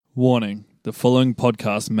Warning, the following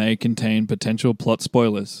podcast may contain potential plot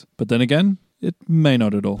spoilers, but then again, it may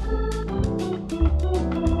not at all.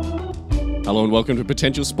 Hello and welcome to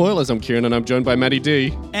Potential Spoilers. I'm Kieran and I'm joined by Maddie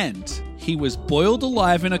D. And he was boiled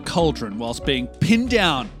alive in a cauldron whilst being pinned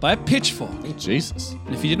down by a pitchfork. Oh, Jesus.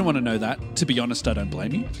 And if you didn't want to know that, to be honest, I don't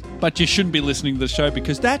blame you. But you shouldn't be listening to the show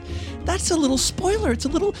because that's a little spoiler. It's a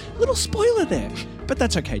little spoiler there. But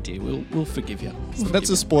that's okay, dear. We'll forgive you. That's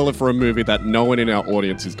a spoiler for a movie that no one in our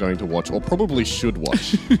audience is going to watch, or probably should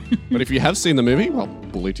watch. But if you have seen the movie, well,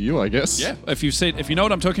 bully to you, I guess. Yeah. If you know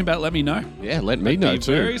what I'm talking about, let me know. Yeah, let me know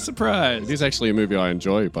too. Very surprised. It is actually a movie I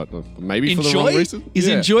enjoy, but maybe for the Enjoy? wrong reason. Is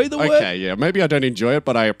enjoy the word? Okay, yeah. Maybe I don't enjoy it,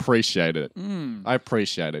 but I appreciate it. I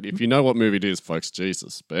appreciate it. If you know what movie it is, folks,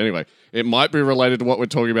 Jesus. But anyway, it might be related to what we're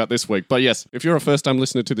talking about this week. But yes, if you're a first-time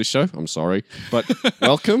listener to this show, I'm sorry, but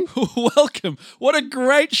welcome. Welcome. What a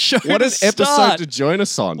great show What to an start. episode to join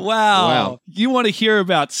us on. Wow. You want to hear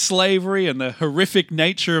about slavery and the horrific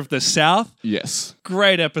nature of the South? Yes.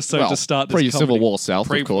 Great episode to start this pre-Civil comedy. War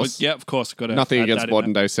South, of course. Yeah, of course. Got to Nothing add against that in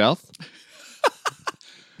modern there. day South.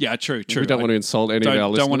 Yeah, true. We don't want to insult any of our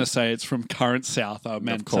listeners. Don't want to say it's from current South. I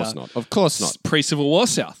meant Of course not. Of course not. Pre-Civil War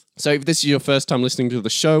South. So if this is your first time listening to the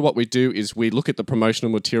show, what we do is we look at the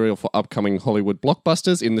promotional material for upcoming Hollywood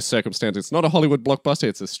blockbusters. In this circumstance, it's not a Hollywood blockbuster.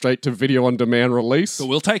 It's a straight-to-video on-demand release. But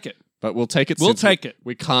we'll take it. But we'll take it. We'll since take it.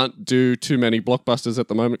 We can't do too many blockbusters at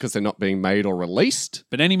the moment because they're not being made or released.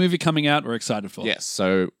 But any movie coming out, we're excited for. Yes,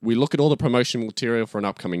 so we look at all the promotional material for an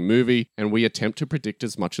upcoming movie and we attempt to predict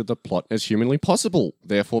as much of the plot as humanly possible,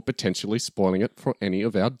 therefore potentially spoiling it for any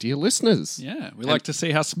of our dear listeners. Yeah, we like to see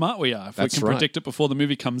how smart we are. If we That's can right. predict it before the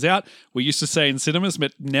movie comes out, we used to say in cinemas,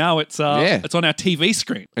 but now it's on our TV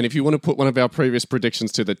screen. And if you want to put one of our previous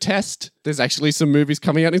predictions to the test, there's actually some movies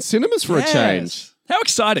coming out in cinemas for a change. How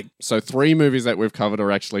exciting. So 3 movies that we've covered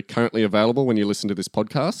are actually currently available when you listen to this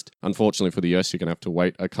podcast. Unfortunately for the US, you're going to have to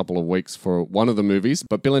wait a couple of weeks for one of the movies.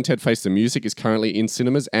 But Bill and Ted Face the Music is currently in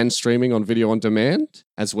cinemas and streaming on video on demand,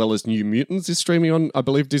 as well as New Mutants is streaming on, I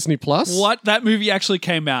believe, Disney+. What? That movie actually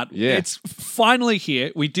came out. Yeah. It's finally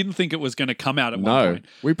here. We didn't think it was going to come out at one point.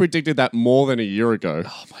 We predicted that more than a year ago,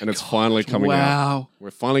 and it's finally coming out. Wow. We're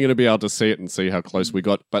finally going to be able to see it and see how close we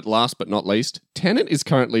got. But last but not least, Tenet is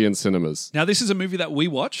currently in cinemas. Now, this is a movie that we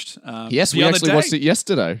watched. Yes, the we other actually day. watched it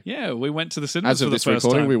yesterday. Yeah, we went to the cinemas As of for the this first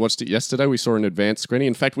recording, time. we watched it yesterday. We saw an advanced screening.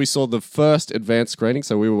 In fact, we saw the first advanced screening,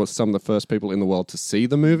 so we were some of the first people in the world to see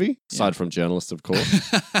the movie, aside from journalists, of course,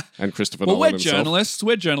 and Christopher Well, Nolan we're himself. journalists.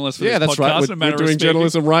 We're journalists for Yeah, this that's podcast. right. in a manner We're of doing speaking.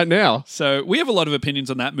 journalism right now. So we have a lot of opinions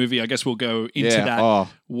on that movie. I guess we'll go into Yeah. that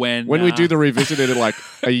when we do the revisited in like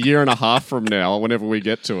a year and a half from now, whenever we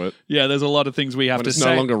get to it, Yeah, there's a lot of things we have when to it's say.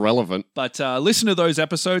 no longer relevant. But listen to those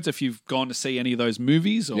episodes if you've gone to see any of those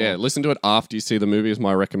movies. Or, Yeah, listen to it after you see the movie is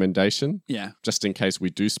my recommendation. Yeah. Just in case we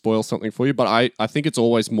do spoil something for you. But I think it's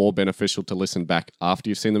always more beneficial to listen back after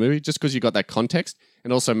you've seen the movie, just because you got that context.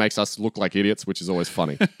 It also makes us look like idiots, which is always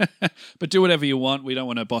funny. But do whatever you want. We don't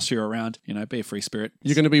want to boss you around. Be a free spirit.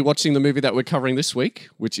 You're going to be watching the movie that we're covering this week,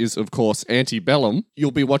 which is, of course, Antebellum. You'll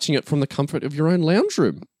be watching it from the comfort of your own lounge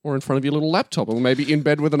room or in front of your little laptop or maybe in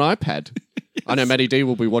bed with an iPad. I know Matty D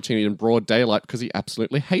will be watching it in broad daylight because he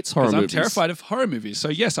absolutely hates horror I'm movies. terrified of horror movies. So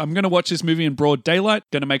yes, I'm going to watch this movie in broad daylight.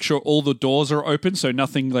 Going to make sure all the doors are open so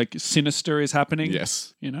nothing like sinister is happening.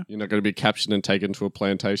 Yes. You know? You're not going to be captured and taken to a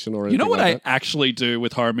plantation or anything You know what like I that? actually do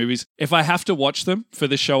with horror movies? If I have to watch them for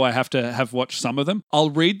this show, I have to have watched some of them. I'll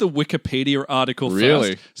read the Wikipedia article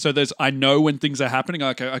Really? first. So I know when things are happening.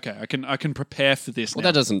 Okay, I can prepare for this. Well, now.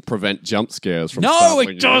 that doesn't prevent jump scares from No, startling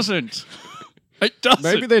it you. doesn't. It doesn't.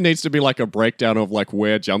 Maybe there needs to be like a breakdown of like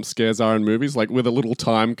where jump scares are in movies, like with a little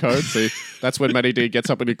time code. See, that's when Matty D gets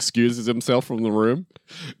up and excuses himself from the room,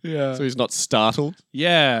 Yeah. so he's not startled.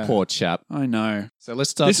 Yeah. Poor chap. I know. So let's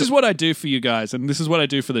start. This is what I do for you guys, and this is what I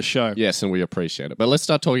do for the show. Yes, and we appreciate it. But let's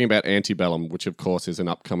start talking about Antebellum, which of course is an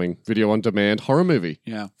upcoming video-on-demand horror movie.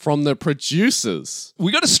 Yeah. From the producers.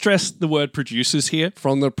 We got to stress the word producers here.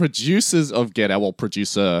 From the producers of Get Out, well,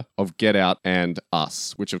 producer of Get Out and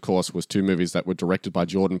Us, which of course was 2 movies that were directed by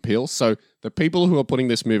Jordan Peele. So the people who are putting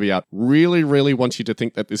this movie out really, really want you to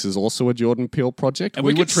think that this is also a Jordan Peele project. And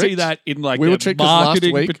we were could see tricked. that in like We were the tricked 'cause last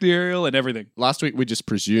marketing week- material and everything. Last week, we just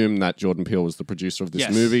presumed that Jordan Peele was the producer of this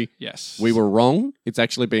Yes. movie. Yes. We were wrong. It's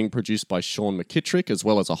actually being produced by Sean McKittrick as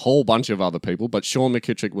well as a whole bunch of other people. But Sean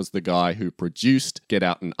McKittrick was the guy who produced Get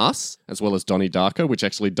Out and Us, as well as Donnie Darko, which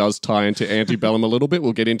actually does tie into Antebellum a little bit.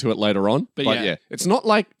 We'll get into it later on. But But yeah. yeah, it's not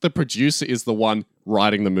like the producer is the one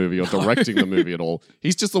writing the movie or directing the movie at all.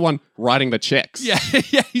 He's just the one writing the checks. Yeah,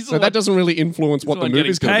 he's So that doesn't really influence what the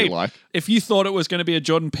movie's going to be like. If you thought it was going to be a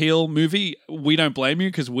Jordan Peele movie, we don't blame you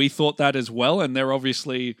because we thought that as well, and they're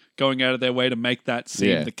obviously going out of their way to make that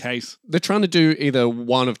seem the case. They're trying to do either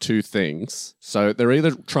one of two things. So they're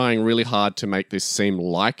either trying really hard to make this seem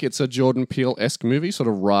like it's a Jordan Peele-esque movie, sort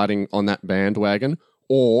of riding on that bandwagon,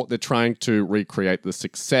 or they're trying to recreate the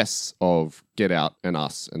success of Get Out and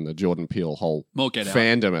Us and the Jordan Peele whole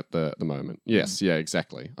fandom at the moment. Yes, yeah,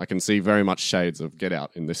 exactly. I can see very much shades of Get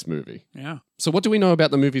Out in this movie. Yeah. So what do we know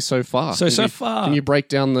about the movie so far? Can you break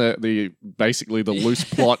down the basically the loose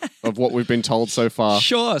plot of what we've been told so far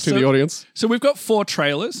to the audience? So we've got 4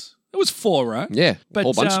 trailers. It was 4, right? Yeah, a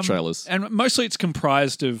whole bunch of trailers. And mostly it's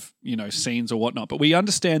comprised of, scenes or whatnot. But we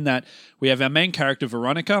understand that we have our main character,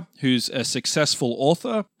 Veronica, who's a successful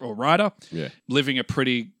author or writer, living a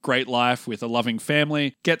pretty great life with a loving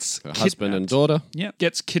family, gets her husband and daughter. Yeah,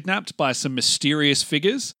 gets kidnapped by some mysterious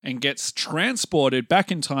figures and gets transported back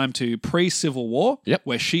in time to pre-Civil War,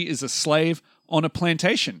 where she is a slave on a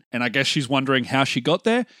plantation. And I guess she's wondering how she got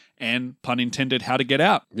there and, pun intended, how to get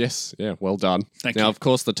out. Yes, yeah, well done. Thank you. Now, of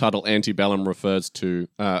course, the title antebellum refers to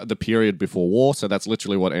the period before war, so that's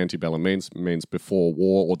literally what antebellum means. It means before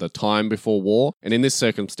war or the time before war. And in this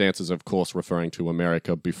circumstances, of course, referring to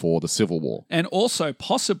America before the Civil War. And also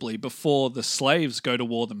possibly before the slaves go to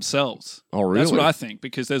war themselves. Oh, really? That's what I think,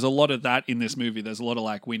 because there's a lot of that in this movie. There's a lot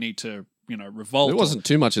of we need to revolt. There wasn't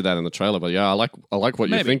too much of that in the trailer, but yeah, I like what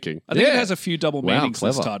you're thinking. I think it has a few double meanings,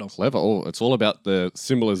 clever, this title. Clever. Oh, it's all about the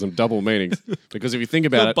symbolism, double meanings. Because if you think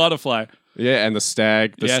about it... butterfly. Yeah, and the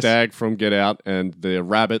stag from Get Out and the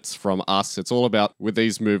rabbits from Us. It's all about, with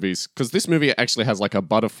these movies, because this movie actually has like a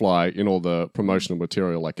butterfly in all the promotional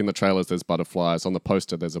material. Like in the trailers, there's butterflies. On the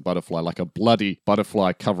poster, there's a butterfly, like a bloody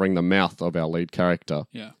butterfly covering the mouth of our lead character.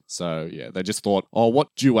 Yeah. So, yeah, they just thought,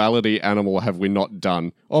 what duality animal have we not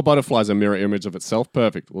done? Butterfly's a mirror image of itself.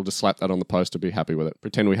 Perfect. We'll just slap that on the poster, be happy with it.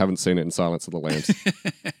 Pretend we haven't seen it in Silence of the Lambs.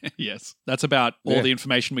 Yes. That's about all the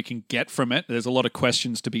information we can get from it. There's a lot of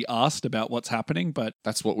questions to be asked about what's happening, but...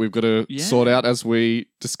 That's what we've got to sort out as we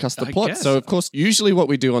discuss the plot. guess. So, of course, usually what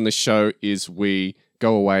we do on this show is we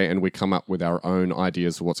go away and we come up with our own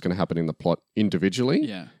ideas of what's going to happen in the plot individually.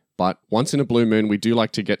 Yeah. But once in a blue moon, we do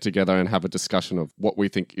like to get together and have a discussion of what we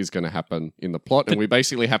think is going to happen in the plot. And we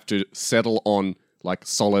basically have to settle on like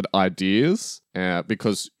solid ideas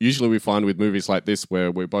because usually we find with movies like this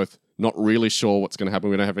where we're both not really sure what's going to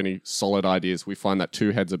happen. We don't have any solid ideas. We find that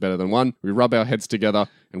 2 heads are better than 1. We rub our heads together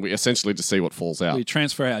and we essentially just see what falls out. We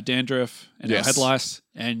transfer our dandruff and our head lice.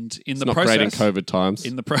 And in the not process... great in COVID times.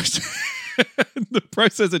 In the process... in the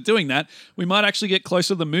process of doing that, we might actually get closer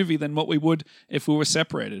to the movie than what we would if we were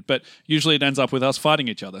separated. But usually it ends up with us fighting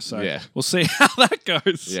each other. So we'll see how that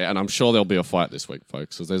goes. Yeah, and I'm sure there'll be a fight this week,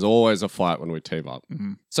 folks, because there's always a fight when we team up.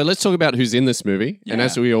 Mm-hmm. So let's talk about who's in this movie. Yeah. And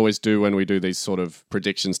as we always do when we do these sort of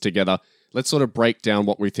predictions together, let's sort of break down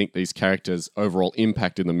what we think these characters' overall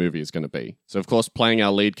impact in the movie is going to be. So, of course, playing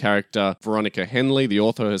our lead character, Veronica Henley, the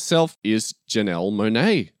author herself, is Janelle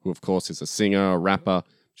Monáe, who, of course, is a singer, a rapper.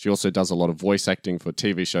 She also does a lot of voice acting for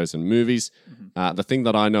TV shows and movies. Mm-hmm. The thing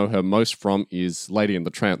that I know her most from is Lady and the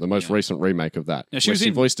Tramp, the most recent remake of that. Yeah, she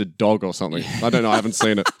voiced a dog or something. I don't know. I haven't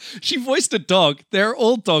seen it. She voiced a dog. There are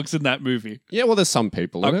all dogs in that movie. Yeah, well, there's some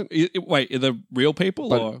people in it. Wait, are they real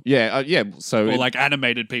people? Or like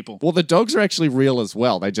animated people? Well, the dogs are actually real as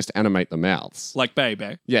well. They just animate the mouths. Like Babe,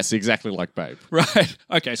 eh? Yes, exactly like Babe. Right.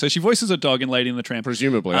 Okay, so she voices a dog in Lady and the Tramp.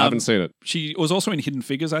 Presumably. I haven't seen it. She was also in Hidden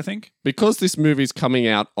Figures, I think. Because this movie's coming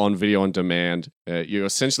out on video on demand, you're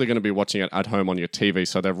essentially going to be watching it at home on your TV.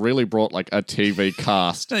 So they've really brought like a TV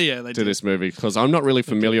cast to this movie because I'm not really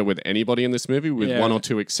familiar with anybody in this movie with 1 or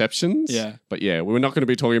 2 exceptions. Yeah. But yeah, we're not going to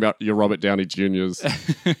be talking about your Robert Downey Jr.'s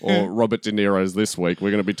or Robert De Niro's this week.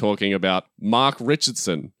 We're going to be talking about Mark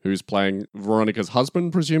Richardson, who's playing Veronica's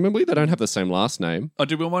husband, presumably. They don't have the same last name. Oh,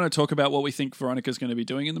 do we want to talk about what we think Veronica's going to be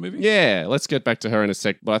doing in the movie? Yeah, let's get back to her in a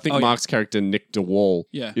sec. But I think Mark's character, Nick DeWall,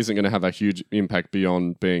 isn't going to have a huge impact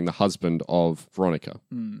beyond being the husband of Veronica.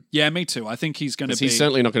 Mm. Yeah, me too. I think he's going to be... He's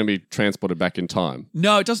certainly not going to be transported back in time.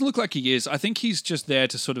 No, it doesn't look like he is. I think he's just there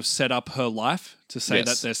to sort of set up her life, to say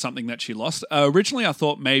that there's something that she lost. Originally, I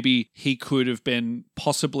thought maybe he could have been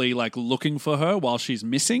possibly like looking for her while she's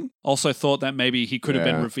missing. Also thought that maybe he could have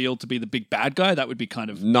been revealed to be the big bad guy. That would be kind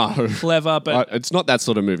of clever, but... it's not that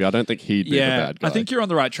sort of movie. I don't think he'd be the bad guy. I think you're on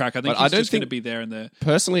the right track. I think he's just going to be there in the...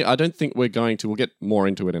 Personally, I don't think we're going to... We'll get more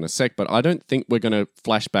into it in a sec, but I don't think we're going to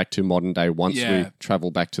flash back to modern day once we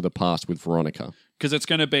travel back to the past with Veronica. because it's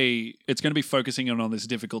going to be focusing on this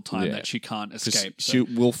difficult time that she can't escape. She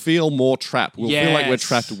will feel more trapped. We'll feel like we're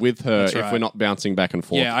trapped with her if we're not bouncing back and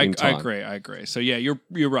forth. Yeah, I agree. So yeah,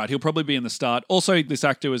 you're right. He'll probably be in the start. Also, this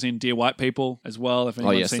actor was in Dear White People as well. If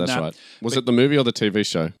anyone's seen that. Right. Was it the movie or the TV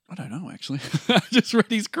show? I don't know actually. I just read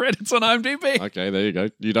his credits on IMDb. Okay, there you go.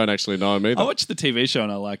 You don't actually know him either. I watched the TV show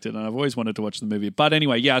and I liked it, and I've always wanted to watch the movie. But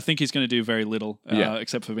anyway, yeah, I think he's going to do very little,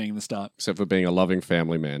 except for being in the start. Except for being a loving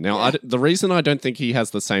family man. Now, the reason I don't think he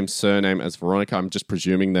has the same surname as Veronica, I'm just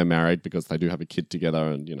presuming they're married because they do have a kid together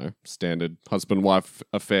and, standard husband-wife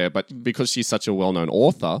affair. But because she's such a well-known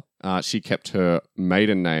author, she kept her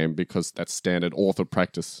maiden name because that's standard author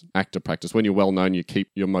practice, actor practice. When you're well-known, you keep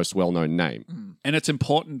your most well-known name. And it's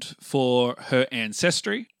important for her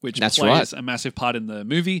ancestry, which plays a massive part in the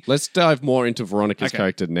movie. Let's dive more into Veronica's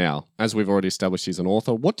character now. As we've already established, she's an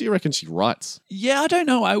author. What do you reckon she writes? Yeah, I don't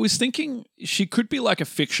know. I was thinking she could be like a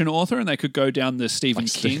fiction author and they could go down the Stephen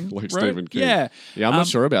King road. Stephen King. Yeah. Yeah, I'm not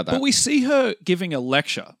sure about that. But we see her giving a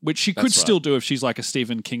lecture, which she could still do if she's like a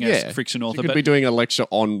Stephen King-esque fiction author. She could be doing a lecture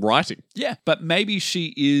on writing. Yeah, but maybe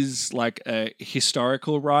she is like a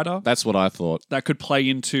historical writer. That's what I thought. That could play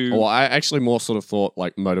into... Well, I actually more sort of thought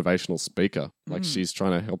like motivational speaker. Like she's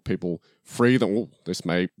trying to help people free them. Oh, this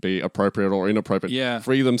may be appropriate or inappropriate. Yeah.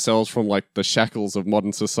 Free themselves from like the shackles of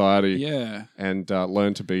modern society. Yeah. And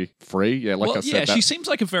learn to be free. Yeah, like I said. Yeah, she seems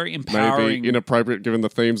like a very empowering... Maybe inappropriate given the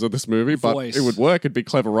themes of this movie, voice. But it would work. It'd be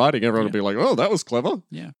clever writing. Everyone would be like, oh, that was clever.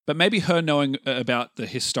 Yeah. But maybe her knowing about the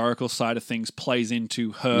historical side of things plays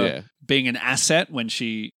into her being an asset when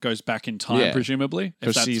she goes back in time, presumably.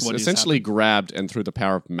 Because she's essentially grabbed and through the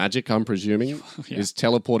power of magic, I'm presuming, is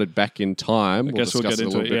teleported back in time. I guess we'll get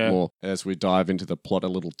into it, more as we dive into the plot a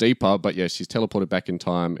little deeper. But yeah, she's teleported back in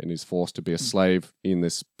time and is forced to be a slave in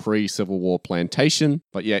this pre-Civil War plantation.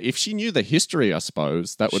 But yeah, if she knew the history, I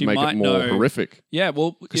suppose, that would make it more horrific. Yeah,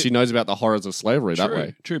 well... Because she knows about the horrors of slavery that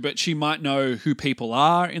way. True, but she might know who people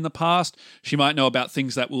are in the past. She might know about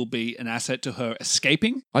things that will be an asset to her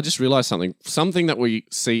escaping. I just realized something that we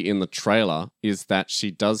see in the trailer is that she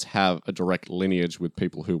does have a direct lineage with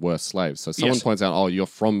people who were slaves. So someone points out, oh, you're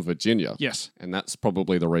from Virginia. Yes. And that's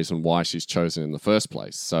probably the reason why she's chosen in the first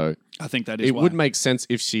place. So I think that is it would make sense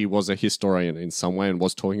if she was a historian in some way and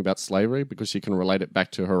was talking about slavery because she can relate it back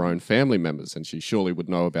to her own family members and she surely would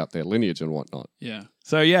know about their lineage and whatnot. Yeah.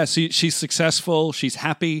 So yeah, she's successful, she's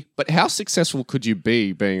happy. But how successful could you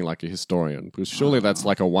be being like a historian? Because surely that's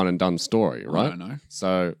like a one and done story, right? I don't know.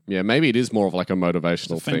 So yeah, maybe it is more of like a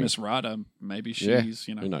motivational thing. Famous writer, maybe she's,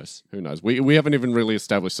 Who knows? We haven't even really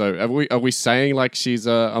established. So are we saying like she's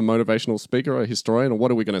a motivational speaker or a historian, or what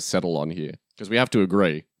are we going to settle on here? Because we have to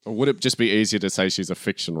agree. Or would it just be easier to say she's a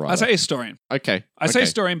fiction writer? I say historian. Okay. I say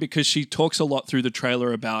historian because she talks a lot through the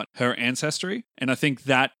trailer about her ancestry. And I think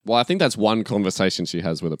that... Well, I think that's one conversation she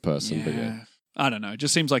has with a person. But yeah. I don't know. It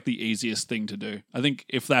just seems like the easiest thing to do. I think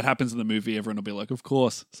if that happens in the movie, everyone will be like, of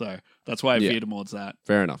course. So that's why I veer towards that.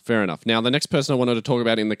 Fair enough. Now, the next person I wanted to talk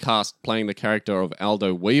about in the cast playing the character of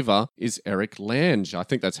Aldo Weaver is Eric Lange. I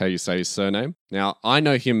think that's how you say his surname. Now, I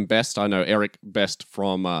know him best. I know Eric best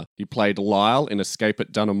from, he played Lyle in Escape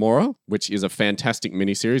at Dannemora, which is a fantastic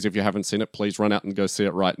miniseries. If you haven't seen it, please run out and go see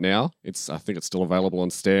it right now. I think it's still available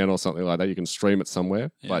on Stan or something like that. You can stream it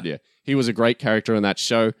somewhere. Yeah. But yeah, he was a great character in that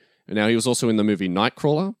show. And now he was also in the movie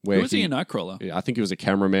Nightcrawler. Who was he in Nightcrawler? Yeah, I think he was a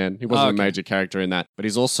cameraman. He wasn't a major character in that. But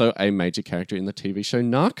he's also a major character in the TV show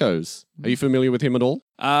Narcos. Are you familiar with him at all?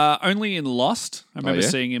 Only in Lost. I remember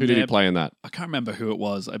seeing him there. Who did he play in that? I can't remember who it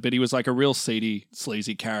was. I bet he was like a real seedy,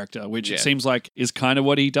 sleazy character, which it seems like is kind of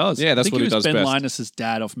what he does. Yeah, that's what he does best. I think he was Ben Linus's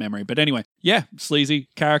dad off memory. But anyway, yeah, sleazy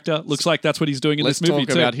character. Looks like that's what he's doing in this movie too. Let's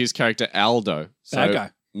talk about his character Aldo. Bad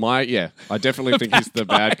guy. I definitely think he's the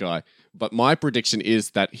bad guy. But my prediction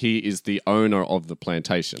is that he is the owner of the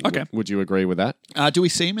plantation. Okay. Would you agree with that? Do we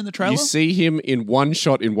see him in the trailer? You see him in one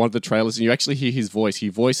shot in one of the trailers, and you actually hear his voice. He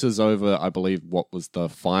voices over, I believe, what was the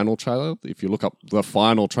final trailer. If you look up the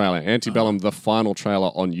final trailer, Antebellum, the final trailer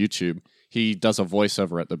on YouTube, he does a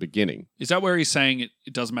voiceover at the beginning. Is that where he's saying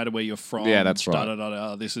it doesn't matter where you're from? Yeah, that's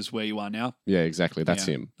right. This is where you are now? Yeah, exactly. That's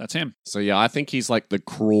him. That's him. So yeah, I think he's like the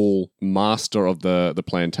cruel master of the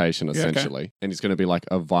plantation, essentially. Okay. And he's going to be like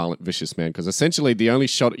a violent, vicious man. Because essentially the only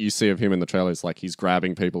shot you see of him in the trailer is like he's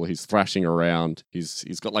grabbing people, he's thrashing around, he's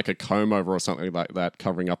got like a comb over or something like that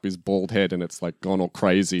covering up his bald head and it's like gone all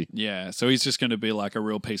crazy. Yeah, so he's just going to be like a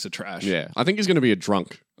real piece of trash. Yeah, I think he's going to be a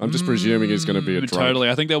drunk. I'm just presuming he's going to be a drunk. Totally.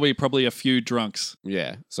 I think there'll be probably a few drunks.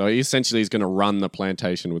 Yeah. So he essentially is going to run the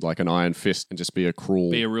plantation with like an iron fist and just be a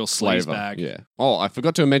real sleaze bag. Yeah. Oh, I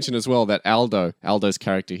forgot to mention as well that Aldo's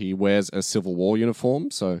character, he wears a Civil War uniform.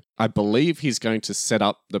 So I believe he's going to set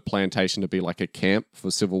up the plantation to be like a camp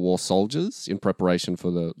for Civil War soldiers in preparation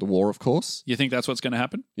for the war, of course. You think that's what's going to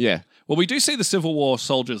happen? Yeah. Well, we do see the Civil War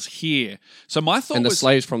soldiers here. So my thought and the was...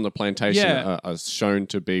 slaves from the plantation Yeah. are shown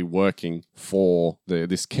to be working for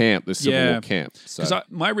this camp, this Civil War camp. Because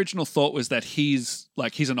my original thought was that he's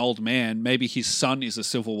an old man. Maybe his son is a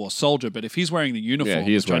Civil War soldier, but if he's wearing the uniform,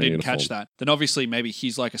 he is which I wearing didn't uniform. catch that, then obviously maybe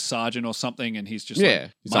he's like a sergeant or something, and he's just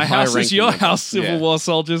he's my a house is high-ranking your member. house, Civil War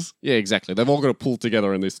soldiers. Yeah, exactly. They've all got to pull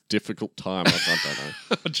together in this difficult time. I don't know.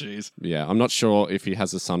 Oh, jeez. Yeah, I'm not sure if he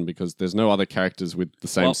has a son because there's no other characters with the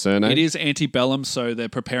same surname. It is antebellum, so they're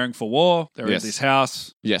preparing for war. They're at this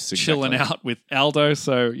house, yes, exactly. chilling out with Aldo.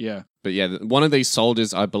 So yeah. But yeah, one of these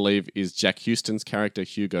soldiers, I believe, is Jack Houston's character,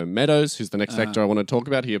 Hugo Meadows, who's the next actor I want to talk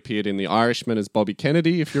about. He appeared in The Irishman as Bobby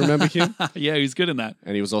Kennedy, if you remember him. Yeah, he's good in that.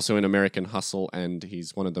 And he was also in American Hustle, and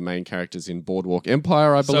he's one of the main characters in Boardwalk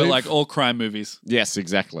Empire, I believe. So like all crime movies. Yes,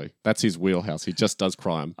 exactly. That's his wheelhouse. He just does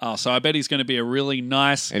crime. Oh, so I bet he's going to be a really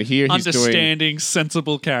nice, and here he's understanding,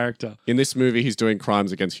 sensible character. In this movie, he's doing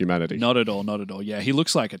crimes against humanity. Not at all, not at all. Yeah, he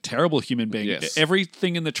looks like a terrible human being. Yes.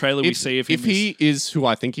 Everything in the trailer we see of him. If he is who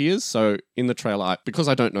I think he is, so in the trailer, because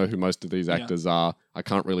I don't know who most of these actors are, I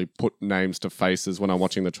can't really put names to faces when I'm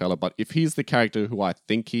watching the trailer. But if he's the character who I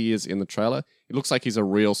think he is in the trailer, it looks like he's a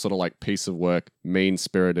real sort of like piece of work,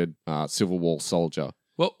 mean-spirited Civil War soldier.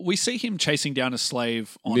 Well, we see him chasing down a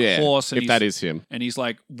slave on a horse. And if that is him. And he's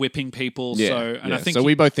like whipping people. Yeah, I think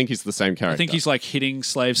we both think he's the same character. I think he's like hitting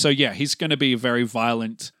slaves. So yeah, he's going to be very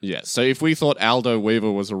violent. Yeah, so if we thought Aldo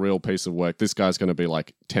Weaver was a real piece of work, this guy's going to be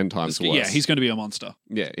like 10 times worse. Yeah, he's going to be a monster.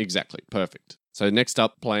 Yeah, exactly. Perfect. So next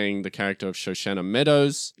up, playing the character of Shoshana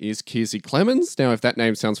Meadows is Kiersey Clemens. Now, if that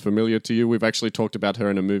name sounds familiar to you, we've actually talked about her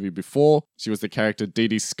in a movie before. She was the character Dee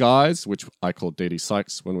Dee Skies, which I called Dee Dee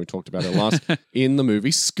Sykes when we talked about her last, in the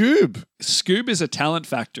movie Scoob. Scoob is a talent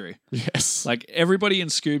factory. Yes. Like everybody in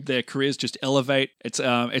Scoob, their careers just elevate. It's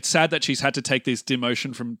sad that she's had to take this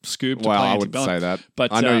demotion from Scoob to play I wouldn't Antebellum. say that.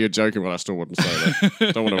 But I know you're joking, but I still wouldn't say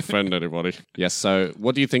that. Don't want to offend anybody. Yes, so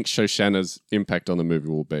what do you think Shoshana's impact on the movie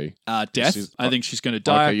will be? Death. I think she's going to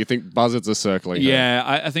die. Okay, you think buzzards are circling her? Yeah,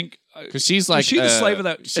 I think... Because she's like... Was she the slave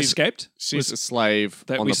that escaped? She's a slave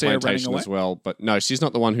that on we the see her running plantation away? as well. But no, she's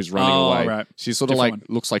not the one who's running away. Right. She's sort of Different like...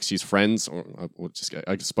 Looks like she's friends. Or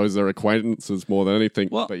I suppose they're acquaintances more than anything.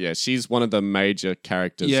 Well, but yeah, she's one of the major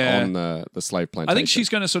characters on the slave plantation. I think she's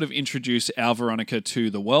going to sort of introduce our Veronica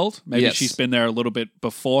to the world. Maybe Yes. she's been there a little bit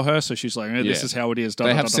before her. So she's like, this is how it is.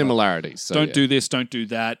 They have similarities. So don't do this, don't do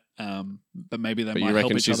that. But maybe they might you help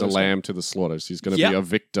reckon each she's other a as well. lamb to the slaughter. She's going to be a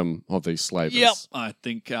victim of these slavers. Yep. I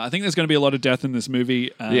think there's going to be a lot of death in this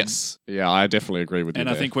movie. Yes. Yeah, I definitely agree with you And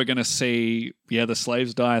there. I think we're going to see, the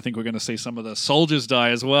slaves die. I think we're going to see some of the soldiers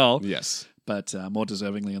die as well. Yes. But more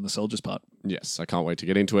deservingly on the soldiers' part. Yes, I can't wait to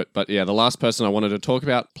get into it. But yeah, the last person I wanted to talk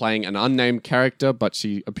about, playing an unnamed character, but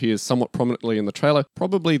she appears somewhat prominently in the trailer.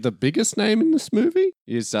 Probably the biggest name in this movie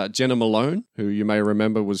is Jenna Malone, who you may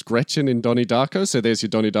remember was Gretchen in Donnie Darko. So there's your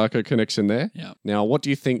Donnie Darko connection there. Yeah. Now, what do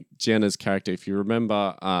you think Jenna's character, if you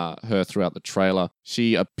remember her throughout the trailer,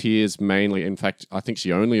 she appears mainly, in fact, I think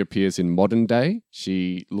she only appears in modern day.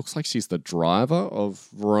 She looks like she's the driver of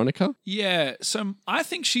Veronica. Yeah, so I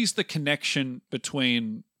think she's the connection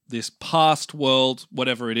between this past world,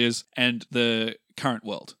 whatever it is, and the current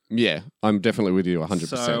world. Yeah, I'm definitely with you 100%.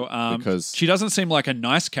 So, because she doesn't seem like a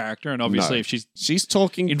nice character, and obviously if she's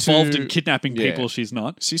talking involved in kidnapping people, she's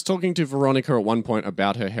not. She's talking to Veronica at one point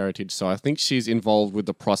about her heritage, so I think she's involved with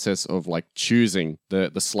the process of like choosing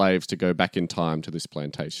the slaves to go back in time to this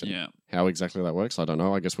plantation. Yeah. How exactly that works, I don't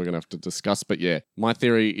know. I guess we're going to have to discuss. But yeah, my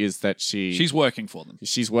theory is that she's working for them.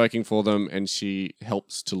 She's working for them, and she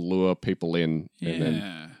helps to lure people in and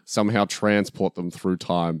then somehow transport them through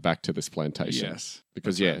time back to this plantation. Yes.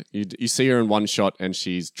 Because, you see her in one shot and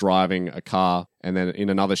she's driving a car. And then in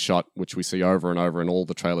another shot, which we see over and over in all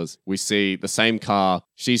the trailers, we see the same car.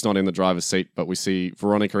 She's not in the driver's seat, but we see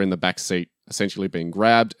Veronica in the back seat, essentially being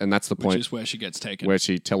grabbed. And that's the point. Which is where she gets taken. Where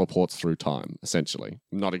she teleports through time, essentially.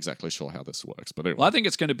 I'm not exactly sure how this works, but anyway. Well, I think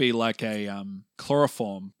it's going to be like a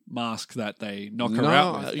chloroform mask that they knock her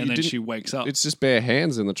out with, and then she wakes up. It's just bare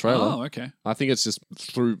hands in the trailer. Oh, okay. I think it's just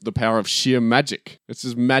through the power of sheer magic. It's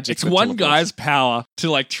just magic. It's one guy's power to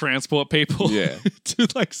like transport people to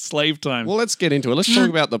like slave time. Well, let's get into it. Let's talk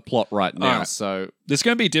about the plot right now. Right. So it's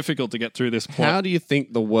going to be difficult to get through this plot. How do you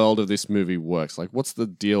think the world of this movie works? Like, what's the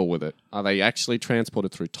deal with it? Are they actually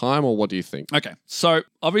transported through time, or what do you think? Okay, so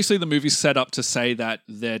obviously the movie's set up to say that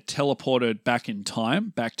they're teleported back in time,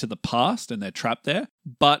 back to the past, and they're trapped there.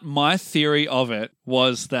 But my theory of it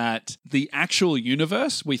was that the actual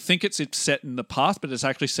universe, we think it's set in the past, but it's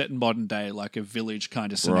actually set in modern day, like a village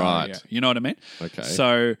kind of scenario. Right. You know what I mean? Okay.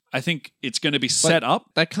 So I think it's going to be set up.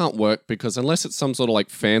 That can't work because unless it's some sort of like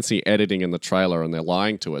fancy editing in the trailer and they're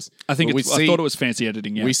lying to us. I thought it was fancy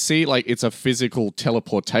editing, yeah. We see like it's a physical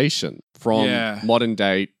teleportation from modern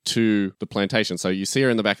day to the plantation. So you see her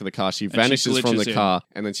in the back of the car. She vanishes from the car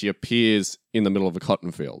and then she appears in the middle of a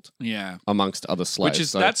cotton field. Yeah. Amongst other slaves. Which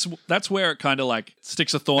is, that's where it kind of like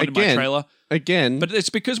sticks a thorn in my trailer. Again. But it's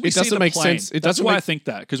because we see the plane. That's why I think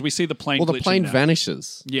that, because we see the plane. Well, the plane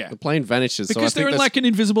vanishes. Yeah. The plane vanishes. Because they're in like an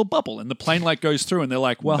invisible bubble and the plane like goes through and they're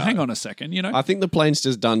like, well, hang on a second, you know? I think the plane's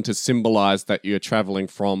just done to symbolize that you're traveling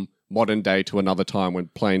from modern day to another time when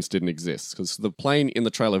planes didn't exist. Because the plane in the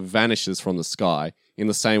trailer vanishes from the sky in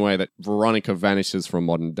the same way that Veronica vanishes from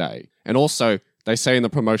modern day. And also, they say in the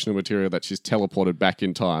promotional material that she's teleported back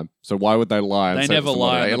in time. So why would they lie? They never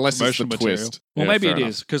lie unless it's the twist. Well, maybe it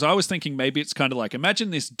is, because I was thinking maybe it's kind of like,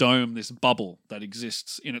 imagine this dome, this bubble that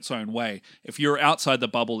exists in its own way. If you're outside the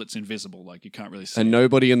bubble, it's invisible, like you can't really see. And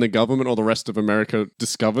nobody in the government or the rest of America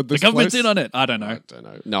discovered this. The government's place? in on it. I don't know.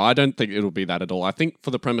 No, I don't think it'll be that at all. I think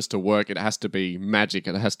for the premise to work, it has to be magic.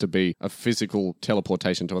 It has to be a physical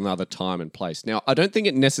teleportation to another time and place. Now, I don't think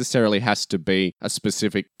it necessarily has to be a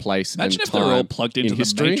specific place and time. Imagine if they're all plugged into the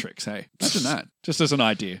history. Matrix. Hey, imagine that. Just as an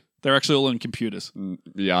idea. They're actually all in computers.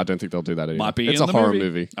 Yeah, I don't think they'll do that anymore. Might be it's in a the horror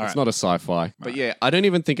movie. It's not a sci-fi. But yeah, I don't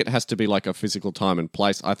even think it has to be like a physical time and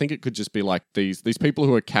place. I think it could just be like these people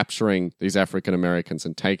who are capturing these African Americans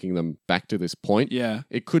and taking them back to this point. Yeah.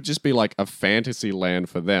 It could just be like a fantasy land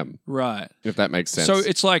for them. Right. If that makes sense. So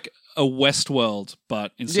it's like a Westworld,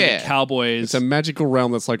 but instead of cowboys... It's a magical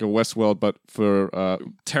realm that's like a Westworld, but for...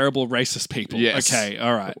 terrible racist people. Yes. Okay,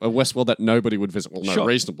 all right. A Westworld that nobody would visit. Well, no,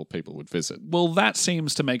 reasonable people would visit. Well, that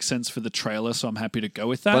seems to make sense for the trailer, so I'm happy to go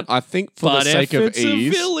with that. But I think for the sake of ease... But if it's a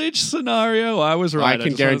village scenario, I was right. I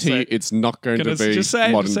can guarantee you it's not going to be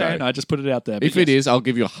modern day. I just put it out there. If it is, I'll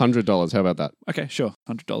give you $100. How about that? Okay, sure.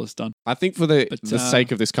 $100 done. I think for the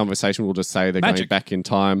sake of this conversation, we'll just say they're going back in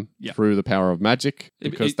time through the power of magic,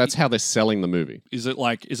 because that's how they're selling the movie. Is it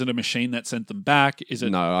a machine that sent them back? Is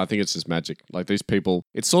it? No, I think it's just magic. Like these people,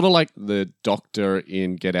 it's sort of like the doctor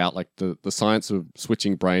in Get Out. Like the science of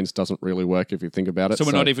switching brains doesn't really work if you think about it. So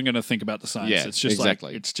we're not even going to think about the science. Yeah, it's just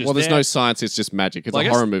exactly. It's just there's no science. It's just magic. It's a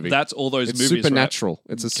horror movie. That's all those movies. It's supernatural.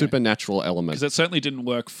 Right? It's a supernatural element. Because it certainly didn't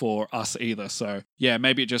work for us either. So yeah,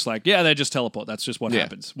 maybe it just they just teleport. That's just what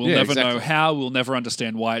happens. We'll never know how. We'll never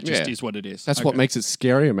understand why. It just is what it is. That's what makes it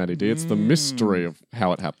scarier, Maddie D. It's the mystery of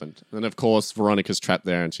how it happened. And of course, Veronica's trapped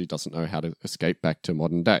there and she doesn't know how to escape back to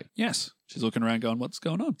modern day. Yes. She's looking around going, what's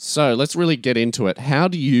going on? So let's really get into it. How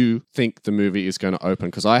do you think the movie is going to open?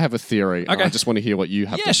 Because I have a theory. Okay. I just want to hear what you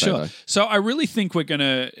have to say. Yeah, sure. So I really think we're going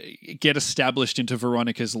to get established into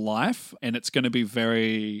Veronica's life, and it's going to be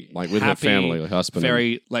very with happy, her family, her husband.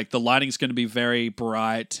 Very, the lighting's going to be very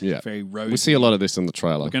bright, very rosy. We see a lot of this in the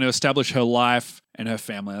trailer. We're going to establish her life and her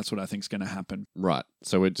family. That's what I think is going to happen. Right.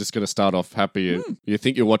 So we're just going to start off happy. You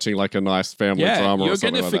think you're watching like a nice family drama or something like that.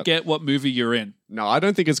 You're going to forget what movie you're in. No, I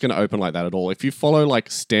don't think it's going to open like that at all. If you follow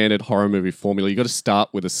like standard horror movie formula, you got to start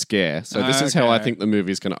with a scare. So this is how I think the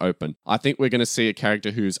movie is going to open. I think we're going to see a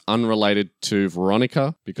character who's unrelated to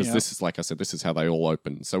Veronica because this is, like I said, this is how they all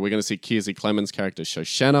open. So we're going to see Kiersey Clemons' character,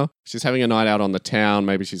 Shoshana. She's having a night out on the town.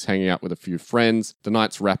 Maybe she's hanging out with a few friends. The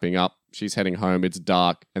night's wrapping up. She's heading home. It's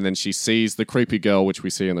dark. And then she sees the creepy girl, which we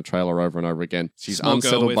see in the trailer over and over again. She's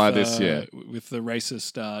unsettled by this, with the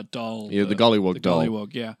racist doll. Yeah, the Gollywog doll.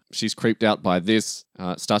 Gollywog, yeah. She's creeped out by this,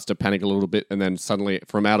 starts to panic a little bit, and then suddenly,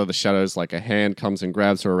 from out of the shadows, like a hand comes and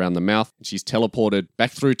grabs her around the mouth. She's teleported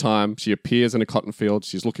back through time. She appears in a cotton field.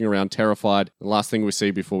 She's looking around terrified. The last thing we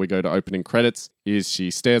see before we go to opening credits is she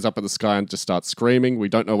stares up at the sky and just starts screaming. We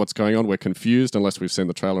don't know what's going on. We're confused unless we've seen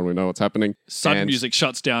the trailer and we know what's happening. Sudden music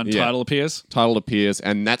shuts down. Title appears. Title appears,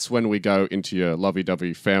 and that's when we go into your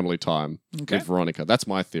lovey-dovey family time with Veronica. That's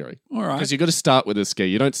my theory. All right. Because you got to start with a scare.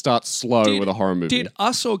 You don't start slow with a horror movie. Did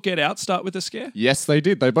Us or Get Out start with a scare? Yes, they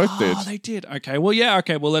did. They both did. Oh, they did. Okay. Well, yeah.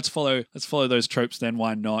 Okay. Well, let's follow those tropes then.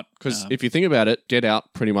 Why not? Because if you think about it, Get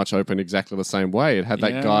Out pretty much opened exactly the same way. It had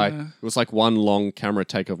that guy. It was like one long camera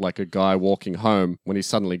take of like a guy walking home when he's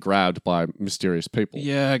suddenly grabbed by mysterious people.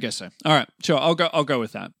 Yeah, I guess so. All right. Sure. I'll go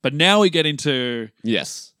with that. But now we get into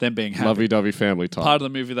them being happy. Lovey-dovey family time. Part of the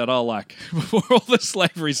movie that I'll like before all the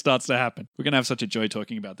slavery starts to happen. We're gonna have such a joy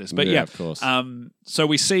talking about this. But of course. So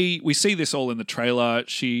we see this all in the trailer.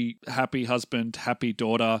 Happy husband, happy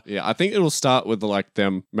daughter. Yeah, I think it'll start with like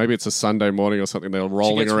them. Maybe it's a Sunday morning or something. They're She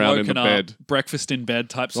rolling gets around in the woken up, bed. breakfast in bed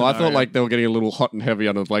type So I scenario. thought like they were getting a little hot and heavy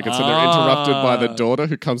under the blanket. So they're interrupted by the daughter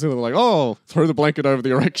who comes in and they're like, oh, throw the blanket over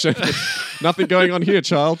the erection. Nothing going on here,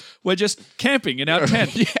 child. We're just camping in our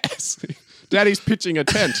tent. Yes. Daddy's pitching a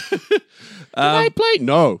tent. Can I play?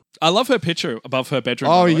 No. I love her picture above her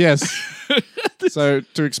bedroom. Oh, by the way. yes. So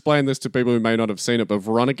to explain this to people who may not have seen it, but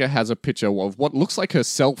Veronica has a picture of what looks like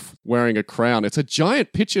herself wearing a crown. It's a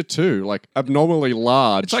giant picture too, like abnormally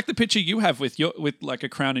large. It's like the picture you have with like a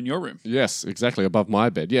crown in your room. Yes, exactly, above my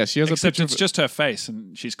bed. Yeah, she has Except a picture. it's just her face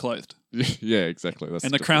and she's clothed. Yeah, exactly. That's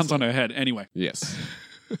And the crown's on her head. Anyway. Yes.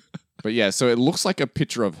 But yeah, so it looks like a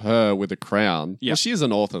picture of her with a crown. Yeah. Well, she is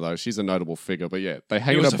an author though. She's a notable figure. But yeah, they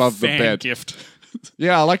hang It it was above a the fan bed. gift.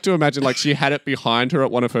 Yeah, I like to imagine like she had it behind her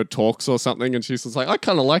at one of her talks or something, and she's just like, I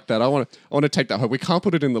kind of like that. I want to take that home. We can't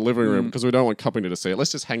put it in the living room because we don't want company to see it.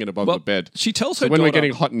 Let's just hang it above Well, the bed. She tells So her when daughter, we're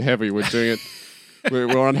getting hot and heavy, we're doing it.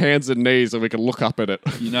 We're on hands and knees, and we can look up at it.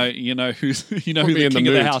 you know who's who Put the me in the king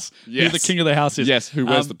of the mood. house. Yes. Who the king of the house is. Yes, who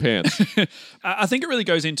wears the pants? I think it really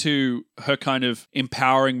goes into her kind of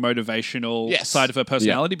empowering, motivational side of her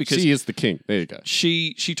personality because she is the king. There you go.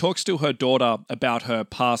 she talks to her daughter about her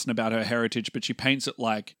past and about her heritage, but she paints it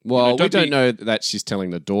like Well, we don't be- know that she's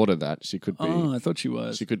telling the daughter that. She could be. Oh, I thought she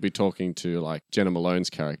was. She could be talking to like Jenna Malone's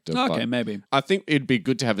character. Okay, but maybe. I think it'd be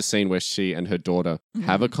good to have a scene where she and her daughter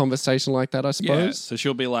have a conversation like that, I Yeah, suppose. so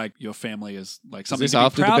she'll be like, your family is like something this to be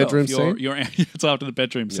after the proud bedroom of. Your, scene? your, it's after the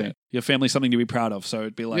bedroom scene. Your family's something to be proud of. So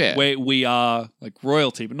it'd be like, Yeah. we are like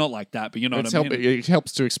royalty, but not like that. But you know what I mean? It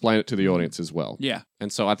helps to explain it to the audience as well. Yeah.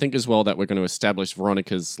 And so I think as well that we're going to establish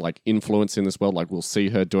Veronica's like influence in this world. Like we'll see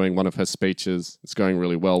her doing one of her speeches. It's going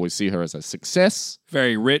really well. We see her as a success,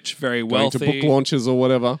 Very rich, very going wealthy. to book launches or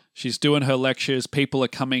whatever. She's doing her lectures. People are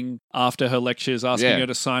coming after her lectures, asking Yeah. her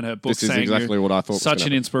to sign her book. This is saying exactly you're what I thought. was such gonna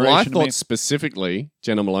an happen. inspiration. Well, I to thought me. specifically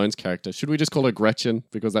Jenna Malone's character. Should we just call her Gretchen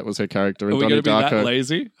because that was her character in Are we Donnie going to be Darko? that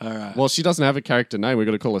lazy? All right. Well, she doesn't have a character name. We've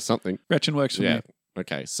got to call her something. Gretchen works for Yeah. me.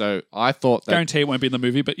 Okay. So I thought that. Guarantee it won't be in the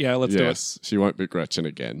movie, but yeah, let's do it. Yes, she won't be Gretchen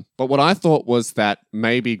again. But what I thought was that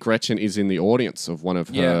maybe Gretchen is in the audience of one of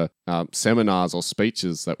her seminars or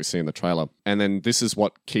speeches that we see in the trailer. And then this is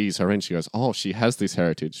what keys her in. She goes, oh, she has this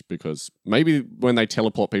heritage because maybe when they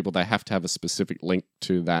teleport people, they have to have a specific link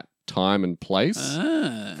to that time and place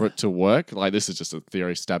for it to work. Like this is just a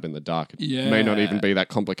theory stab in the dark. It may not even be that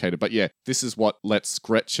complicated. But yeah, this is what lets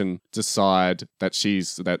Gretchen decide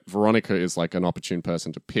that Veronica is like an opportune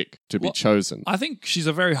person to pick to be chosen. I think she's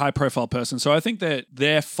a very high profile person. So I think that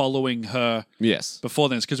they're following her Yes. before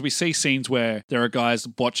this because we see scenes where there are guys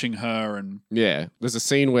watching her and Yeah, there's a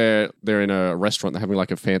scene where they're in a restaurant, they're having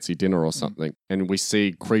like a fancy dinner or something, and we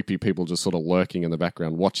see creepy people just sort of lurking in the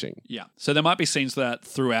background watching. yeah. So there might be scenes that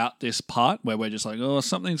throughout this part where we're just like, oh,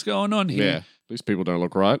 something's going on here. Yeah, these people don't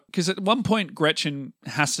look right. Because at one point, Gretchen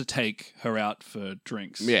has to take her out for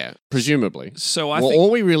drinks. Yeah, presumably. So I Well, think,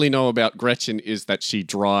 all we really know about Gretchen is that she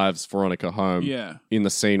drives Veronica home yeah. in the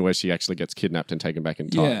scene where she actually gets kidnapped and taken back in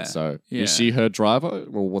time. Yeah, So yeah. is she her driver?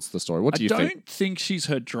 Well, what's the story? What do you I think? don't think she's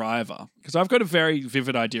her driver because I've got a very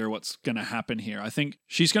vivid idea of what's going to happen here. I think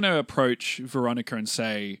she's going to approach Veronica and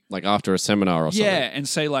say, Like after a seminar or something? yeah, and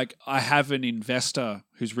say like, I have an investor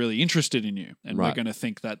who's really interested in you, and we're Right. going to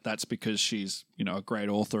think that that's because she's, a great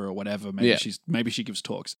author or whatever. Yeah. Maybe she gives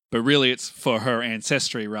talks, but really it's for her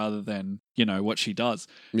ancestry rather than what she does.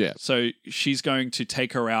 Yeah. So she's going to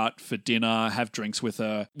take her out for dinner, have drinks with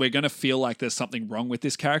her. We're going to feel like there's something wrong with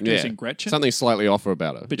this character as in Gretchen. Something slightly off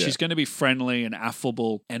about her. But yeah. she's going to be friendly and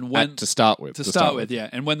affable. And when to start with. to start with, yeah.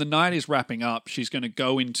 And when the night is wrapping up, she's going to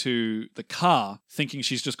go into the car thinking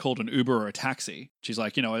she's just called an Uber or a taxi. She's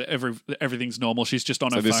like, everything's normal. She's just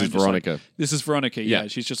on her So phone. this is just like, Veronica. this is Veronica, yeah. Yeah.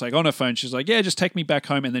 She's just like on her phone. She's like, yeah, just take me back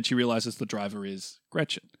home. And then she realizes the driver is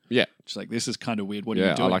Gretchen. Yeah. She's like, this is kind of weird. What are Yeah,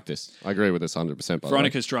 you doing? I like this. I agree with this 100%. By the way.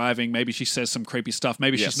 Veronica's driving. Maybe she says some creepy stuff.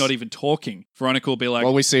 Maybe Yes. she's not even talking. Veronica will be like,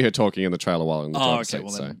 Well, we see her talking in the trailer while in the oh, driver's okay, seat,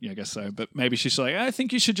 well so. then, yeah, I guess so. But maybe she's like, I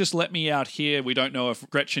think you should just let me out here. We don't know if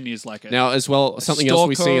Gretchen is like a... Now, as well, something else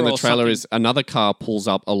we see in the stalker or trailer something. is another car pulls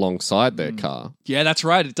up alongside their car. Yeah, that's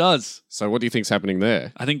right. It does. So what do you think's happening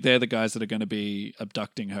there? I think they're the guys that are going to be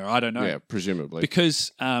abducting her. I don't know. Yeah, presumably.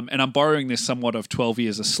 Because, and I'm borrowing this somewhat of 12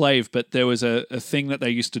 Years a Slave, but there was a thing thing that they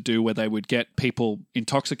used to do where they would get people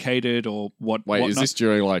intoxicated or Wait, whatnot. is this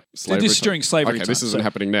during like slavery? This is during slavery Okay, time, this isn't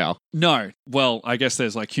happening now. No. Well, I guess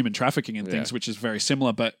there's like human trafficking and things, which is very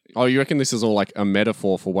similar, but... Oh, you reckon this is all like a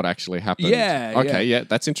metaphor for what actually happened? Yeah. Okay, yeah,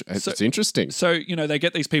 that's it's interesting. So, they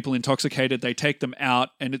get these people intoxicated, they take them out,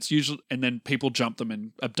 and then people jump them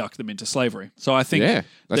and abduct them into slavery. So I think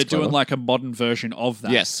they're doing like a modern version of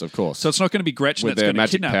that. Yes, of course. So it's not going to be Gretchen with that's their going to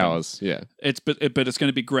magic kidnap powers. them. Yeah, but it's going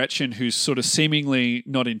to be Gretchen who's sort of seemingly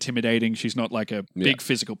not intimidating. She's not like a big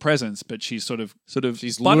physical presence, but she's sort of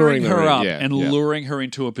she's buttering luring her up and luring her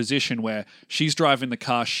into a position where she's driving the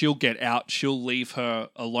car. She'll get out. She'll leave her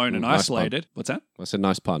alone and nice isolated. Pun. What's that? I said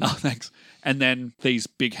nice pun. Oh, thanks. And then these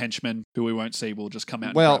big henchmen who we won't see will just come out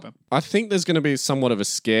and Well, grab her. I think there's going to be somewhat of a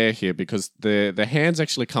scare here because the hands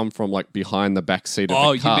actually come from like behind the back seat of the car.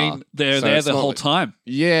 Oh, you mean they're So there it's the not whole like- time?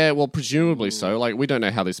 Yeah, well, presumably so. Like, we don't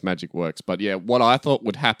know how this magic works. But yeah, what I thought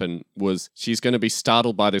would happen was she's going to be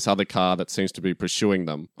startled by this other car that seems to be pursuing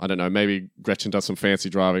them. I don't know, maybe Gretchen does some fancy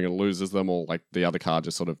driving and loses them, or like the other car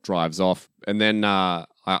just sort of drives off. And then I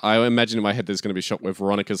imagine in my head there's going to be a shot where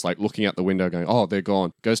Veronica's like looking out the window going, oh, they're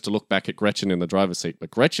gone. Goes to look back at Gretchen in the driver's seat, but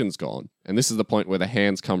Gretchen's gone. And this is the point where the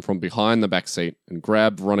hands come from behind the back seat and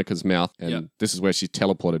grab Veronica's mouth. And this is where she's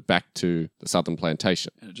teleported back to the southern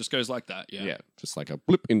plantation. And it just goes like that, Yeah, just like a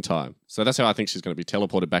blip in time. So that's how I think she's going to be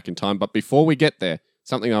teleported back in time. But before we get there,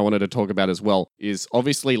 something I wanted to talk about as well is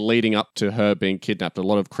obviously leading up to her being kidnapped, a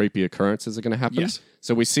lot of creepy occurrences are going to happen. Yes.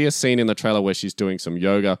 So we see a scene in the trailer where she's doing some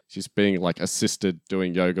yoga. She's being like assisted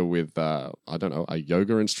doing yoga with, I don't know, a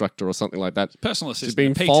yoga instructor or something like that. Personal assistant. She's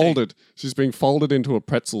being PT. folded. She's being folded into a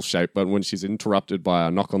pretzel shape, but when she's interrupted by a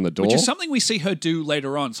knock on the door. Which is something we see her do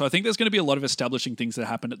later on. So I think there's going to be a lot of establishing things that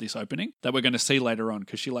happen at this opening that we're going to see later on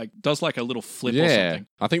because she like does like a little flip or something.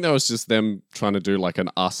 I think that was just them trying to do like an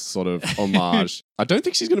Us sort of homage. I don't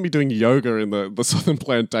think she's going to be doing yoga in the southern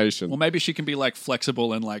plantation. Well, maybe she can be like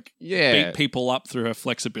flexible and like beat people up through her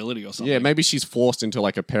flexibility or something. Yeah, maybe she's forced into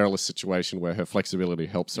like a perilous situation where her flexibility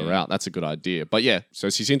helps her out. That's a good idea. But yeah, so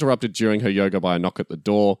she's interrupted during her yoga by a knock at the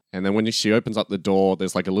door. And then when she opens up the door,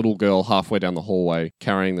 there's like a little girl halfway down the hallway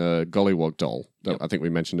carrying the Gollywog doll that I think we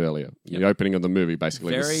mentioned earlier. The opening of the movie,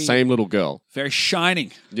 basically. The same little girl. Very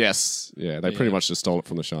shining. Yes. Yeah, they pretty much just stole it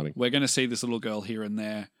from The Shining. We're going to see this little girl here and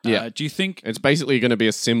there. Yeah. Do you think... It's basically going to be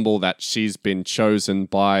a symbol that she's been chosen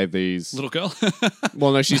by these... Little girl?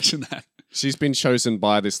 Well, no, Imagine that. She's been chosen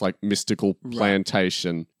by this like mystical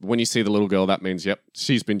plantation. When you see the little girl, that means,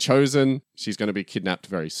 she's been chosen. She's going to be kidnapped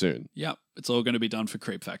very soon. Yep. It's all going to be done for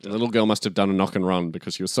creep factor. The little girl must have done a knock and run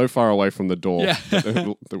because she was so far away from the door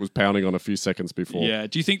that was pounding on a few seconds before. Yeah.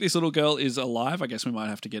 Do you think this little girl is alive? I guess we might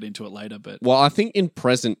have to get into it later, but... Well, I think in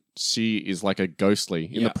present, she is like a ghostly.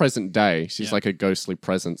 In the present day, she's like a ghostly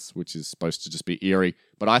presence, which is supposed to just be eerie.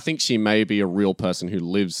 But I think she may be a real person who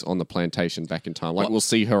lives on the plantation back in time. Like, we'll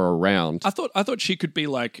see her around. I thought she could be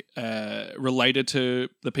like related to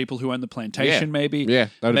the people who own the plantation, maybe. Yeah,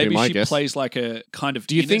 that would be my guess. Maybe she plays like a kind of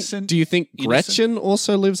Do you think Gretchen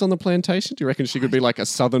also lives on the plantation? Do you reckon she could be like a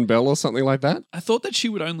Southern Belle or something like that? I thought that she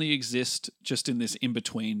would only exist just in this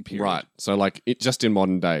in-between period. Right. So like just in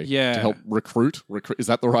modern day. Yeah. To help recruit. Is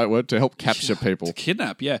that the right word? To help capture people. To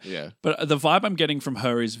kidnap, yeah. But the vibe I'm getting from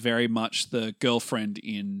her is very much the girlfriend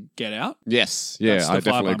in Get Out. Yes. Yeah, That's the I vibe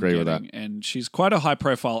definitely I'm agree with that. getting. And she's quite a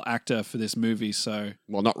high-profile actor for this movie, so...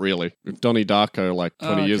 Well, not really. If Donnie Darko like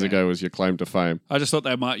 20 years ago was your claim to fame. I just thought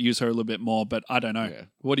they might use her a little bit more, but I don't know. Yeah.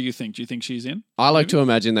 What do you think? Do you think she's in? I like to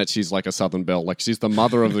imagine that she's like a Southern Belle. Like she's the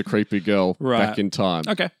mother of the creepy girl back in time.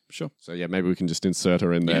 Okay, sure. So yeah, maybe we can just insert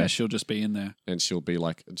her in there. Yeah, she'll just be in there. And she'll be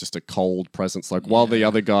like just a cold presence. Like while the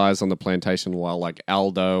other guys on the plantation, while like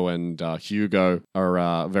Aldo and Hugo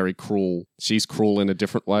are very cruel, she's cruel in a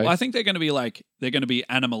different way. Well, I think they're going to be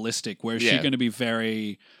animalistic, whereas she's going to be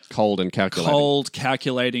very cold and calculating. Cold,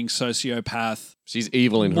 calculating, sociopath. She's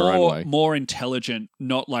evil in her own way. More intelligent,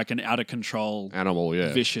 not like an out of control animal,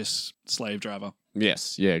 vicious slave driver.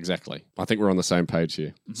 Yes, yeah, exactly. I think we're on the same page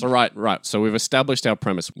here. So right. So we've established our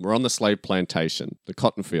premise. We're on the slave plantation, the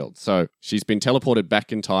cotton field. So she's been teleported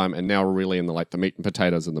back in time and now we're really in the meat and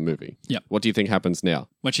potatoes of the movie. Yeah. What do you think happens now?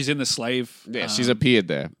 When she's in the slave... Yeah, she's appeared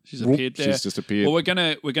there. She's appeared there. She's just appeared. Well,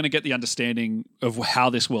 we're gonna get the understanding of how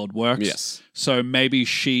this world works. Yes. So maybe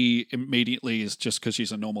she immediately is just because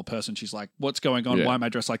she's a normal person. She's like, what's going on? Why am I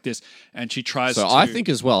dressed like this? And she tries to... So I think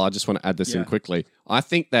as well, I just want to add this in quickly. I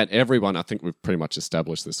think that everyone, I think we've pretty much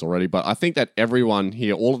established this already, but I think that everyone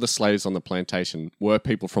here, all of the slaves on the plantation were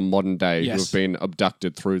people from modern day who have been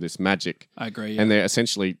abducted through this magic. I agree. And they're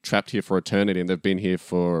essentially trapped here for eternity and they've been here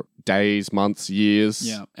for days, months, years.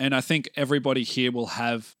 Yeah. And I think everybody here will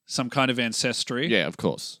have some kind of ancestry. Yeah, of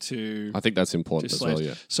course. To I think that's important as slaves. well,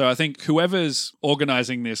 yeah. So I think whoever's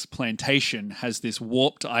organizing this plantation has this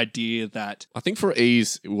warped idea that... I think for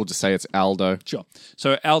ease, we'll just say it's Aldo. Sure.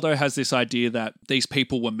 So Aldo has this idea that these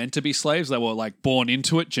people were meant to be slaves. They were like born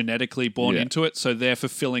into it, genetically born into it. So they're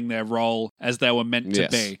fulfilling their role as they were meant to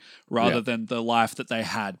be, rather than the life that they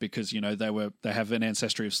had, because, you know, they have an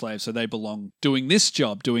ancestry of slaves. So they belong doing this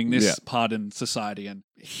job, doing this part in society. And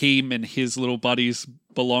him and his little buddies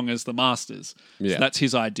belong as the masters. Yeah. So that's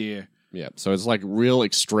his idea. Yeah, so it's like real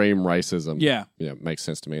extreme racism. Yeah. Yeah, makes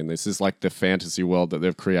sense to me. And this is like the fantasy world that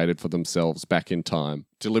they've created for themselves back in time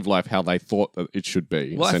to live life how they thought that it should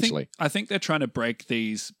be, essentially. I think they're trying to break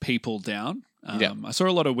these people down. I saw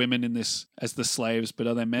a lot of women in this as the slaves, but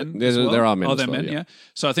are they men? There are men. Oh, they're men, yeah.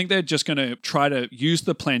 So I think they're just going to try to use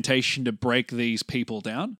the plantation to break these people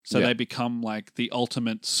down, so they become like the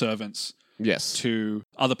ultimate servants. Yes. To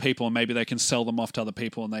other people, and maybe they can sell them off to other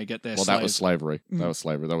people and they get their slaves. That was slavery. That was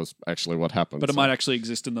slavery. That was actually what happened. But it might actually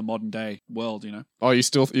exist in the modern day world, you know? Oh, you're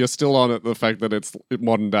still on it, the fact that it's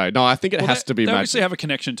modern day. No, I think it has to be They magic. obviously have a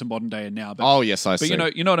connection to modern day now. But, yes, I see.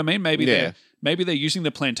 But you know what I mean? Maybe they're using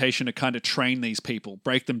the plantation to kind of train these people,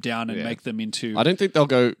 break them down and make them into... I don't think they'll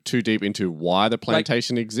go too deep into why the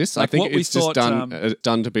plantation exists. I think it's just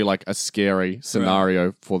done to be like a scary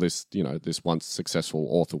scenario for this, you know, this once successful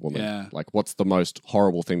author woman. Yeah. Like, what's the most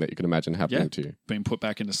horrible thing that you can imagine happening to you? Being put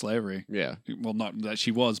back into slavery. Yeah. Well, not that she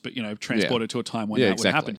was, but, you know, transported to a time when that would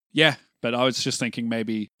happen. Yeah. But I was just thinking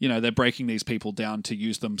maybe, you know, they're breaking these people down to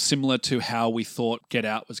use them similar to how we thought Get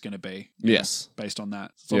Out was going to be. Yes. Know, based on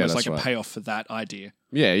that. It's almost like a payoff for that idea.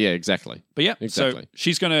 Yeah, exactly. But yeah, exactly. So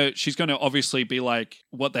she's gonna obviously be like,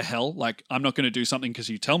 what the hell? Like, I'm not gonna do something because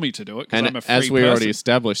you tell me to do it, because I'm a free person. As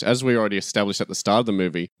we already established at the start of the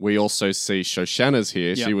movie, we also see Shoshana's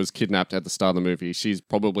here. Yep. She was kidnapped at the start of the movie. She's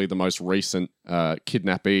probably the most recent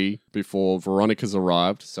kidnappee before Veronica's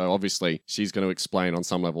arrived. So obviously she's going to explain on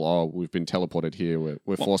some level, oh, we've been teleported here.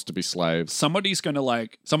 We're forced to be slaves. Someone's going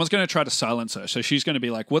to try to silence her. So she's going to be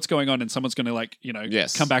like, what's going on? And someone's going to like, you know,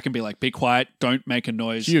 come back and be like, be quiet. Don't make a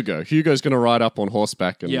noise. Hugo's going to ride up on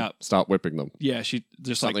horseback and start whipping them. Yeah. She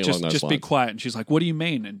just like, just be quiet. And she's like, what do you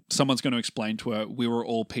mean? And someone's going to explain to her, we were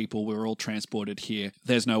all people. We were all transported here.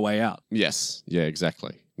 There's no way out. Yes. Yeah,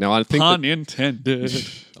 exactly. Now, I think pun intended.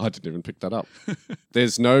 I didn't even pick that up.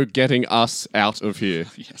 There's no getting us out of here.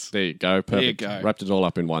 Yes. There you go. Perfect. There you go. Wrapped it all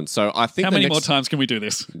up in one. So I think how many more times can we do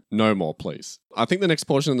this? No more, please. I think the next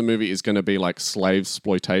portion of the movie is going to be like slave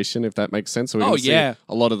exploitation, if that makes sense. So we're going to see a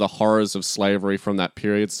lot of the horrors of slavery from that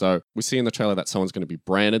period. So we see in the trailer that someone's going to be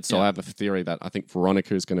branded. So I have a theory that I think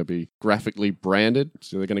Veronica is going to be graphically branded.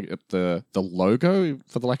 So they're going to get the logo,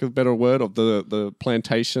 for the lack of a better word, of the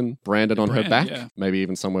plantation branded on her back. Yeah. Maybe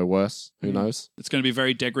even somewhere worse. Who knows? It's going to be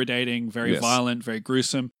very degrading, very violent, very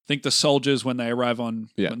gruesome. I think the soldiers, when they arrive when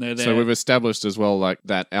they're there. So we've established as well, like,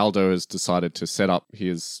 that Aldo has decided to set up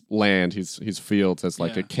his land, his fields as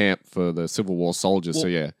like a camp for the Civil War soldiers.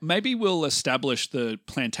 Well, maybe we'll establish the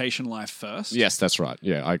plantation life first. Yes, that's right.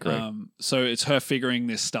 Yeah, I agree. So it's her figuring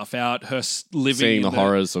this stuff out, her living seeing in the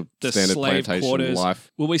horrors of the standard slave plantation quarters.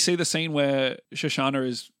 life. Will we see the scene where Shoshana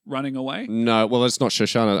is running away? No, well, it's not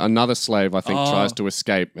Shoshana. Another slave, I think, tries to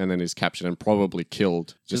escape and then is captured and probably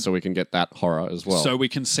killed, just so we can get that horror as well. So we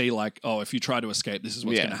can see, like, oh, if you try to escape, this is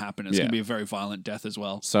what's going to happen. It's going to be a very violent death as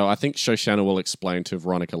well. So I think Shoshana will explain to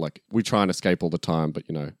Veronica, like, we try and escape all the time, but,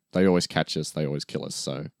 you know, they always catch us, they always kill us.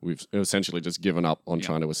 So we've essentially just given up on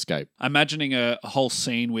trying to escape. I'm imagining a whole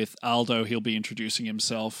scene with Aldo. He'll be introducing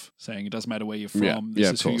himself, saying it doesn't matter where you're from.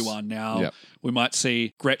 This is who you are now. Yeah. We might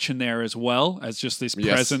see Gretchen there as well as just this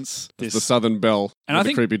presence. The Southern Belle and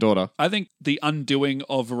the creepy daughter. I think the undoing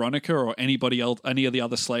of Veronica or anybody else, any of the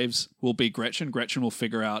other slaves, will be Gretchen. Gretchen will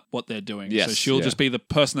figure out what they're doing. Yes, so she'll just be the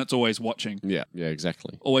person that's always watching. Yeah,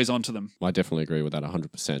 exactly. Always onto them. I definitely agree with that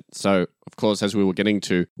 100%. So, of course, as we were getting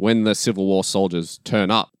to, when the Civil War soldiers turn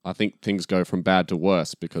up, I think things go from bad to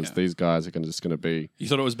worse because these guys are just going to be... You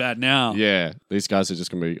thought it was bad now. Yeah. These guys are just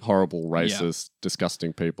going to be horrible, racist,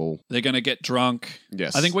 disgusting people. They're going to get drunk.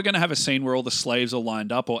 Yes. I think we're going to have a scene where all the slaves are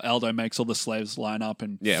lined up, or Aldo makes all the slaves line up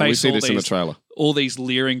and face we see this in the trailer. All these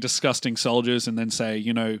leering, disgusting soldiers, and then say,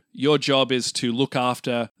 you know, your job is to look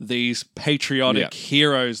after these patriotic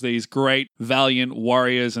heroes, these great, valiant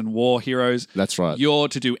warriors and war heroes. That's right. You're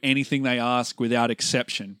to do anything they ask without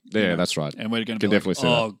exception. Yeah, that's right. And we're going to be like,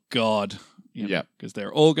 oh, God. Yeah. Because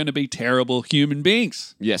they're all going to be terrible human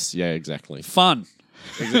beings. Yes, exactly. Fun.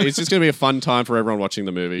 It's just going to be a fun time for everyone watching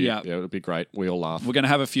the movie. Yeah, it'll be great. We all laugh. We're going to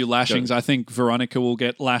have a few lashings. I think Veronica will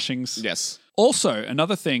get lashings. Yes. Also,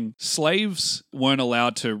 another thing, slaves weren't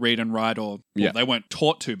allowed to read and write they weren't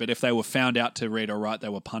taught to, but if they were found out to read or write, they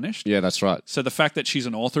were punished. Yeah, that's right. So the fact that she's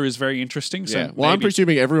an author is very interesting. So Well, I'm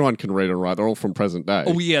presuming everyone can read and write. They're all from present day.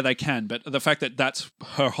 Oh, yeah, they can. But the fact that that's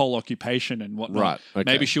her whole occupation and whatnot. Right.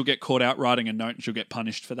 Okay. Maybe she'll get caught out writing a note and she'll get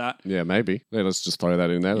punished for that. Yeah, maybe. Yeah, let's just throw that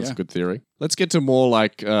in there. That's a good theory. Let's get to more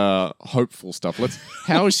like hopeful stuff.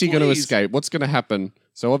 How is she going to escape? What's going to happen?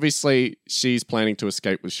 So obviously she's planning to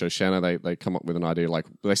escape with Shoshana. They come up with an idea like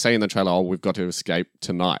they say in the trailer, oh, we've got to escape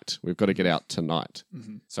tonight. We've got to get out tonight.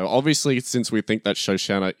 Mm-hmm. So obviously since we think that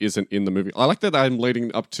Shoshana isn't in the movie, I like that I'm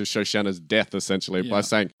leading up to Shoshana's death essentially by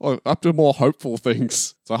saying, oh, up to more hopeful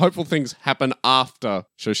things. So hopeful things happen after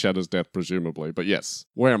Shoshana's death, presumably. But yes,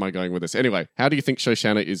 where am I going with this? Anyway, how do you think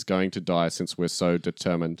Shoshana is going to die since we're so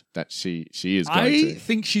determined that she is going to? I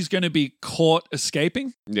think she's going to be caught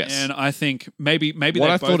escaping. Yes. And I think maybe what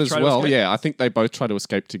I thought as well, I think they both try to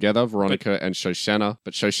escape together, Veronica and Shoshana,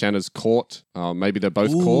 but Shoshana's caught. Maybe they're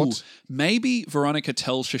both caught. Maybe Veronica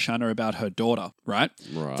tells Shoshana about her daughter, right?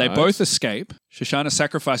 Right. They both escape. Shoshana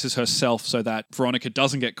sacrifices herself so that Veronica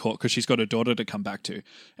doesn't get caught because she's got a daughter to come back to.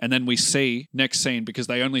 And then we see, next scene, because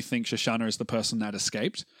they only think Shoshana is the person that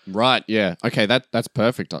escaped. Right, yeah. Okay, that's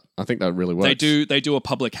perfect. I think that really works. They do a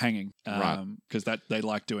public hanging because they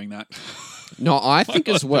like doing that. No, I think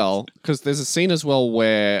as well, because there's a scene as well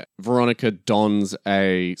where Veronica dons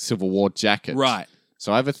a Civil War jacket. Right.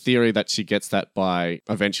 So I have a theory that she gets that by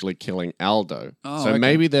eventually killing Aldo. Oh, so okay.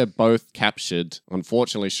 maybe they're both captured.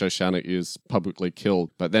 Unfortunately, Shoshana is publicly killed.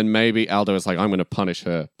 But then maybe Aldo is like, I'm going to punish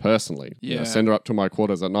her personally. Yeah. You know, send her up to my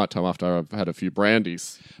quarters at nighttime after I've had a few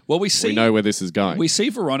brandies. Well, we know where this is going. We see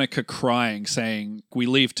Veronica crying, saying, we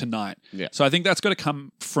leave tonight. Yeah. So I think that's got to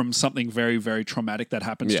come from something very, very traumatic that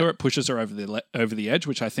happens to her. It pushes her over the edge,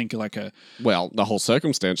 which I think Well, the whole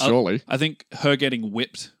circumstance, surely. I think her getting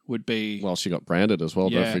whipped would be... Well, she got branded as well,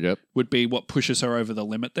 don't forget. Would be what pushes her over the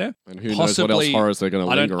limit there. And who knows what else horrors they're going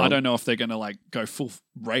to linger on. I don't know if they're going to go full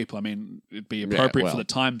rape. I mean, it'd be appropriate for the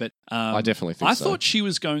time, but... I definitely think so. I thought she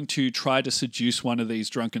was going to try to seduce one of these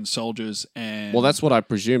drunken soldiers and... Well, that's what I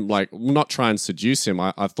presumed. Not try and seduce him.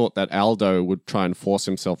 I thought that Aldo would try and force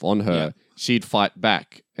himself on her. Yeah. She'd fight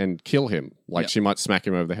back and kill him. She might smack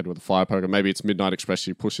him over the head with a fire poker. Maybe it's Midnight Express.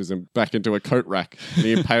 She pushes him back into a coat rack and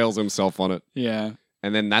he impales himself on it. Yeah.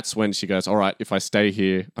 And then that's when she goes, all right, if I stay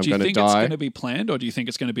here, I'm going to die. Do you think it's going to be planned, or do you think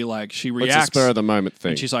it's going to be like she reacts? It's a spur of the moment thing.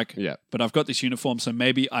 And she's like, but I've got this uniform, so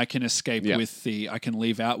maybe I can escape I can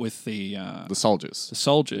leave out with the soldiers. The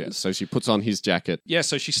soldiers. Yeah, so she puts on his jacket. Yeah,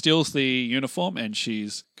 so she steals the uniform and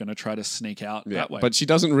she's going to try to sneak out that way. But she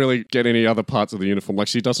doesn't really get any other parts of the uniform.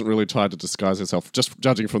 She doesn't really try to disguise herself, just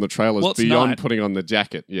judging from the trailers, beyond putting on the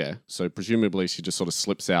jacket. Yeah. So presumably she just sort of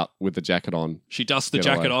slips out with the jacket on. She dusts the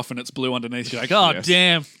jacket off and it's blue underneath. She's like, oh,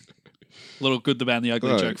 damn. Little good, the bad, and the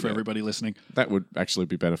ugly joke for everybody listening. That would actually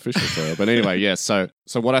be beneficial for her. But anyway,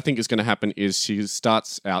 So what I think is going to happen is she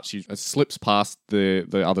starts out, she slips past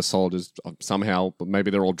the other soldiers somehow, but maybe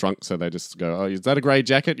they're all drunk, so they just go, oh, is that a grey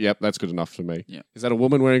jacket? Yep, that's good enough for me. Yeah. Is that a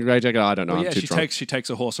woman wearing a grey jacket? I don't know. I'm too drunk. She takes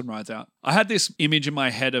a horse and rides out. I had this image in my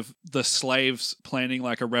head of the slaves planning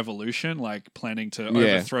a revolution, planning to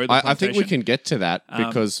overthrow the plantation. I think we can get to that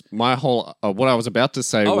because my whole, what I was about to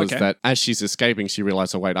say was that as she's escaping, she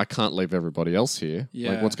realized, oh wait, I can't leave everybody else here.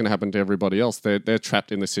 Yeah. What's going to happen to everybody else? They're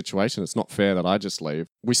trapped in this situation. It's not fair that I just leave.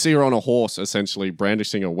 We see her on a horse essentially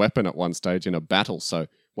brandishing a weapon at one stage in a battle. So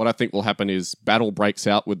what I think will happen is battle breaks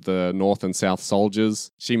out with the North and South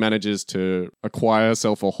soldiers. She manages to acquire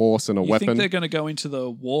herself a horse and a weapon. You think they're going to go into the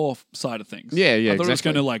war side of things? Yeah, I thought exactly. It was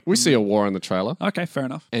going to we see a war in the trailer. Okay, fair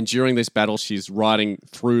enough. And during this battle, she's riding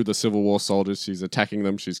through the Civil War soldiers. She's attacking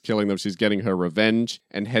them. She's killing them. She's getting her revenge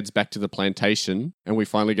and heads back to the plantation. And we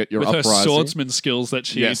finally get your uprising. With her swordsman skills that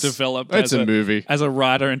she developed as a movie. As a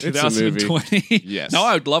writer in 2020. Yes. No,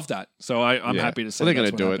 I would love that. So I'm happy to say they're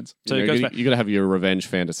going to do it. So you're going to have your revenge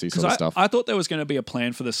fantasy sort of stuff. I thought there was going to be a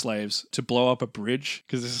plan for the slaves to blow up a bridge,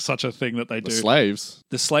 because this is such a thing that they do.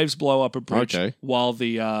 The slaves blow up a bridge while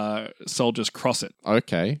the soldiers cross it.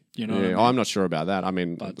 Okay. You know what I mean? I'm not sure about that. I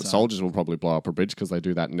mean, the soldiers will probably blow up a bridge because they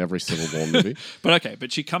do that in every Civil War movie.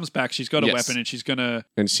 But she comes back. She's got a weapon and she's going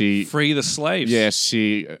to free the slaves. Yes,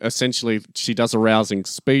 she does a rousing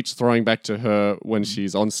speech, throwing back to her when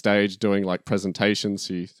she's on stage doing presentations.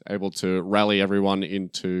 She's able to rally everyone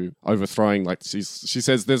into overthrowing. She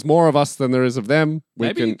says, "There's more of us than there is of them."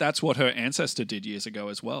 Maybe that's what her ancestor did years ago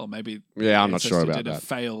as well. Maybe I'm not sure about that. A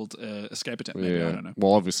failed escape attempt. Maybe I don't know.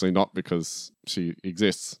 Well, obviously not, because she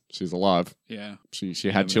exists. She's alive. Yeah. She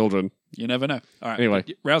had children. You never know. All right. Anyway.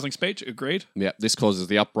 Rousing speech. Agreed. Yeah, this causes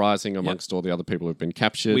the uprising amongst all the other people who've been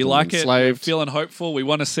captured. We and like it. We're enslaved. feeling hopeful. We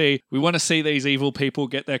want to see these evil people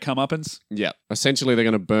get their comeuppance. Yeah. Essentially, they're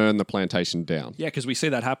going to burn the plantation down. Yeah, because we see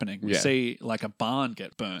that happening. We Yeah. see like a barn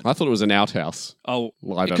get burned. I thought it was an outhouse. Oh,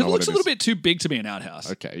 Well, I don't it know what looks it a little is. bit too big to be an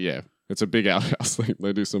outhouse. Okay, yeah. It's a big outhouse.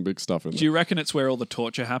 They do some big stuff in Do there. you reckon it's where all the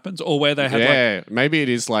torture happens, or where they have Yeah, maybe it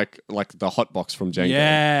is like the hot box from Django.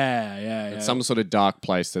 yeah. It's some sort of dark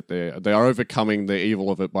place that they are overcoming the evil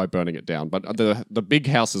of it by burning it down. But the big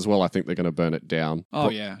house as well, I think they're going to burn it down. Oh,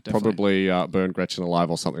 yeah, definitely. Probably burn Gretchen alive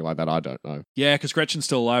or something like that. I don't know. Yeah, because Gretchen's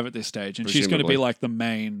still alive at this stage, and she's going to be Presumably. like the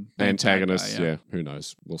main Antagonist, bad guy, yeah, who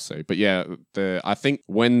knows? We'll see. But yeah, I think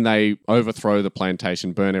when they overthrow the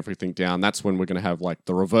plantation, burn everything down, that's when we're going to have like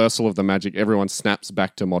the reversal of the magic. Everyone snaps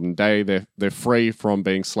back to modern day. They're free from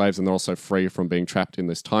being slaves, and they're also free from being trapped in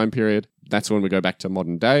this time period. That's when we go back to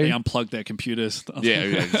modern day. They unplug their computers. Yeah,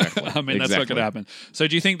 exactly. I mean, that's not going to happen. So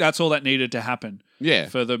do you think that's all that needed to happen? Yeah.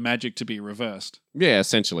 For the magic to be reversed? Yeah,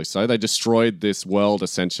 essentially. So they destroyed this world,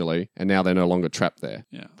 essentially, and now they're no longer trapped there.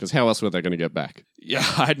 Yeah. Because how else were they going to get back? Yeah,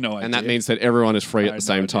 I had no idea. And that means that everyone is free at the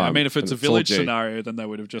same time. I mean, if it's And a village 4G. scenario, then they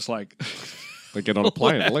would have just like... They get on a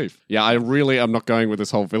plane and leave. Yeah, I really am not going with this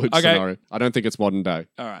whole village scenario. I don't think it's modern day.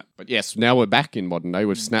 All right. But yes, now we're back in modern day.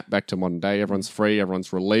 We've snapped back to modern day. Everyone's free.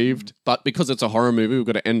 Everyone's relieved. But because it's a horror movie, we've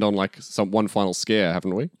got to end on like one final scare,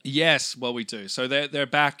 haven't we? Yes, well, we do. So they're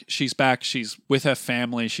back. She's back. She's with her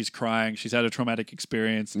family. She's crying. She's had a traumatic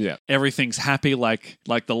experience. Yeah. Everything's happy, like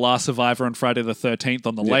the last survivor on Friday the 13th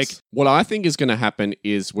on the lake. What I think is going to happen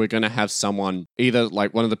is we're going to have someone, either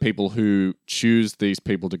like one of the people who choose these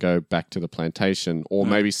people to go back to the plantation, or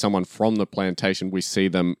maybe someone from the plantation, we see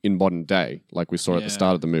them in modern day, like we saw at the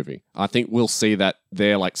start of the movie. I think we'll see that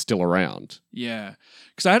they're like still around. Yeah.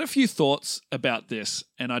 Because I had a few thoughts about this,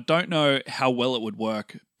 and I don't know how well it would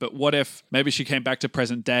work. But what if maybe she came back to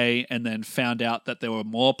present day and then found out that there were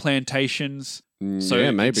more plantations? So yeah,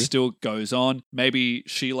 maybe. it still goes on. Maybe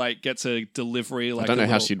she like gets a delivery. Like I don't know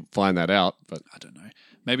how she'd find that out, but I don't know.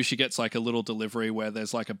 Maybe she gets like a little delivery where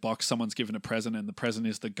there's like a box, someone's given a present, and the present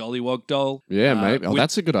is the Gollywog doll. yeah, maybe. Oh,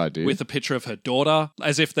 that's a good idea. With a picture of her daughter,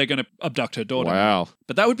 as if they're going to abduct her daughter. Wow.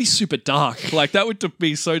 But that would be super dark. Like that would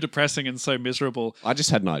be so depressing and so miserable. I just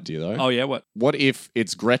had an idea though. Oh yeah, what? What if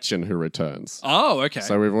it's Gretchen who returns? Oh, okay.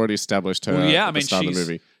 So we've already established her at the start of the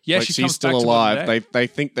movie. Yeah, like, she she's comes still back to modern alive. day. They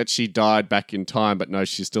think that she died back in time, but no,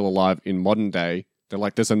 she's still alive in modern day. They're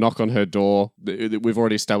like, there's a knock on her door. We've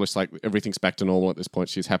already established like everything's back to normal at this point.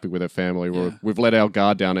 She's happy with her family. We've let our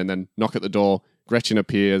guard down, and then knock at the door. Gretchen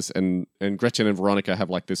appears, and Gretchen and Veronica have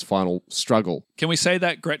like this final struggle. Can we say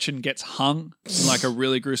that Gretchen gets hung in like a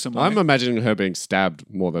really gruesome way? I'm imagining her being stabbed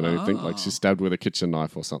more than anything. Like she's stabbed with a kitchen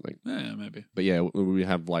knife or something. Yeah, maybe. But yeah, we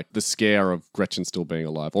have like the scare of Gretchen still being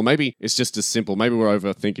alive. Or maybe it's just as simple. Maybe we're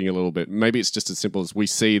overthinking a little bit. Maybe it's just as simple as we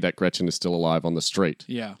see that Gretchen is still alive on the street.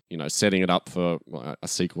 Yeah. You know, setting it up for a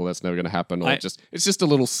sequel that's never going to happen. Or it's just a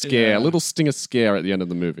little scare, a little stinger scare at the end of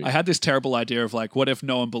the movie. I had this terrible idea of like, what if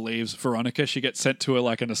no one believes Veronica? She gets sent to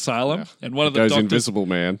like an asylum, and one of the goes doctors, invisible,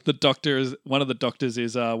 man. One of the doctors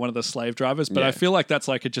is one of the slave drivers. But Yeah. I feel like that's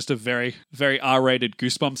like just a very, very R-rated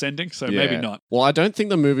Goosebumps ending. So maybe not. Well, I don't think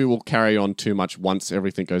the movie will carry on too much once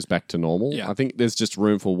everything goes back to normal. Yeah. I think there's just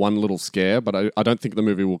room for one little scare, but I don't think the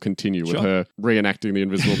movie will continue with her reenacting the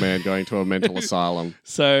Invisible Man going to a mental asylum.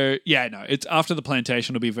 So yeah, no, it's after the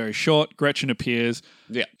plantation will be very short. Gretchen appears.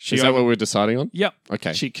 Yeah. Is that what we're deciding on? Yep.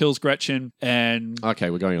 Okay. She kills Gretchen, and Okay,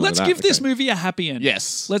 we're going on let's to that. give this Okay. movie a happy ending.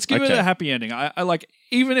 Yes. Let's give it Okay. a happy ending. I like,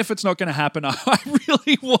 even if it's not going to happen, I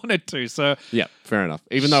really want it to. So Yeah, fair enough.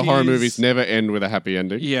 Even though horror She's- movies never end with a happy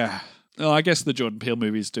ending. yeah. Well, I guess the Jordan Peele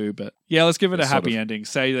movies do, but yeah, let's give it a happy ending.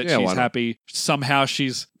 Say that Yeah, why she's not? happy. Somehow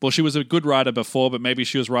she was a good writer before, but maybe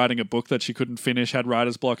she was writing a book that she couldn't finish, had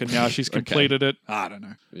writer's block, and now she's completed it. I don't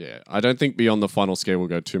know. Yeah, I don't think beyond the final scare we'll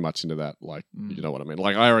go too much into that. Like, you know what I mean?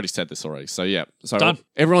 Like, I already said this already. So, yeah. So, Done.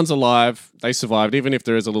 everyone's alive. They survived, even if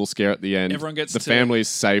there is a little scare at the end. Everyone gets the to- family is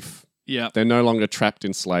safe. Yeah. They're no longer trapped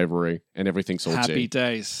in slavery, and everything's all Happy G.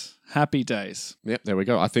 days. Happy days. Yep, there we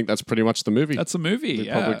go. I think that's pretty much the movie. That's a movie. We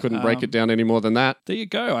yeah. probably couldn't break it down any more than that. There you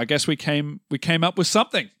go. I guess we came up with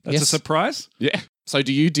something. That's a Yes. surprise. Yeah. So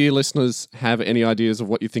do you, dear listeners, have any ideas of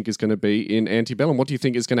what you think is going to be in Antebellum? What do you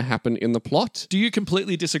think is going to happen in the plot? Do you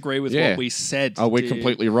completely disagree with Yeah. what we said? Are we Do you-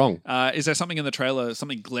 completely wrong? Is there something in the trailer,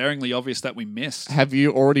 something glaringly obvious that we missed? Have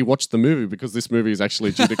you already watched the movie? Because this movie is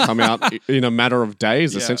actually due to come out in a matter of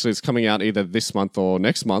days. Yeah. Essentially, it's coming out either this month or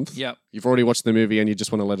next month. Yep. you've already watched the movie and you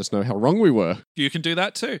just want to let us know how wrong we were. You can do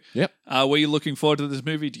that too. Yep. Were you looking forward to this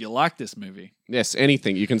movie? Do you like this movie? Yes,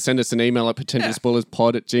 anything. You can send us an email at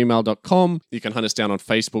potentialspoilerspod@gmail.com. You can hunt us down on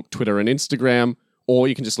Facebook, Twitter, and Instagram, or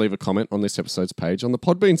you can just leave a comment on this episode's page on the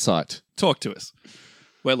Podbean site. Talk to us.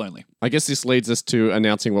 We're lonely. I guess this leads us to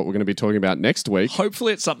announcing what we're going to be talking about next week.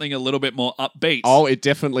 Hopefully it's something a little bit more upbeat. Oh, it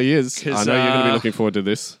definitely is. I know you're going to be looking forward to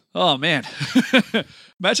this. Oh, man.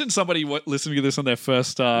 Imagine somebody listening to this on their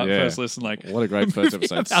first listen. Like, what a great first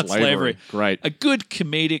episode. About slavery. Great. A good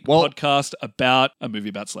comedic podcast about a movie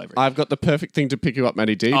about slavery. I've got the perfect thing to pick you up,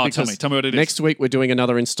 Matty D. Oh, tell me what it is. Next week, we're doing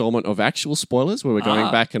another installment of actual spoilers where we're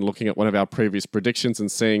going back and looking at one of our previous predictions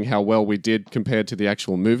and seeing how well we did compared to the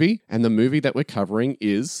actual movie. And the movie that we're covering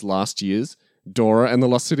is last year's Dora and the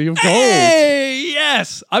Lost City of Gold. Hey,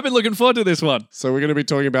 yes! I've been looking forward to this one. So we're going to be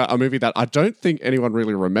talking about a movie that I don't think anyone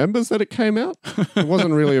really remembers that it came out. It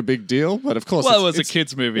wasn't really a big deal, but of course... Well, it was a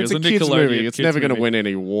kids' movie. It's a kids' movie. It's never going to win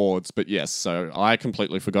any awards, but yes, so I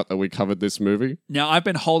completely forgot that we covered this movie. Now, I've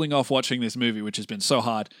been holding off watching this movie, which has been so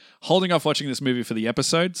hard. Holding off watching this movie for the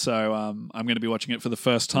episode, so I'm going to be watching it for the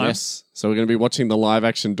first time. Yes, so we're going to be watching the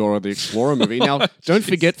live-action Dora the Explorer movie. Now, don't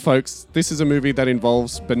forget, folks, this is a movie that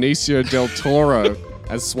involves Benicio del Toro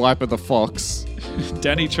as Swiper the Fox.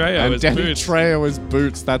 Danny Trejo as Boots. And Danny Trejo as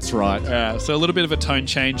Boots, that's right. So a little bit of a tone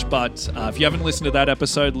change, but if you haven't listened to that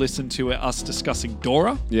episode, listen to us discussing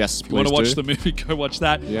Dora. Yes, please do. If you want to watch the movie, go watch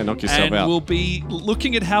that. Yeah, knock yourself out. And we'll be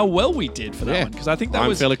looking at how well we did for that one, because I think that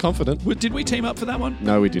I'm fairly confident. Did we team up for that one?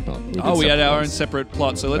 No, we did not. We had our own separate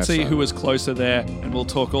plot, so let's see who was closer there, and we'll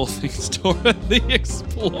talk all things Dora the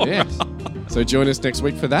Explorer. Yeah. So join us next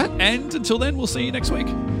week for that. And until then, we'll see you next week.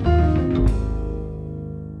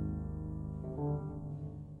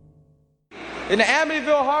 In the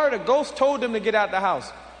Amityville Horror, the ghost told them to get out the house.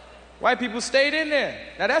 White people stayed in there.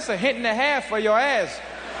 Now that's a hint and a half for your ass.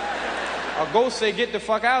 A ghost say get the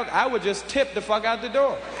fuck out, I would just tip the fuck out the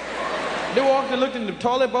door. They walked and looked in the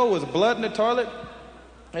toilet bowl, was blood in the toilet.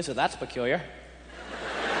 They said, that's peculiar.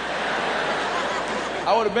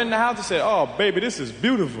 I would have been in the house and said, oh baby, this is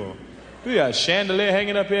beautiful. We got a chandelier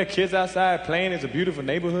hanging up here, kids outside playing, it's a beautiful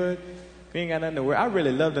neighborhood. We ain't got nothing to wear. I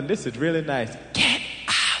really love them, this is really nice. Get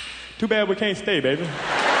out. Too bad we can't stay, baby.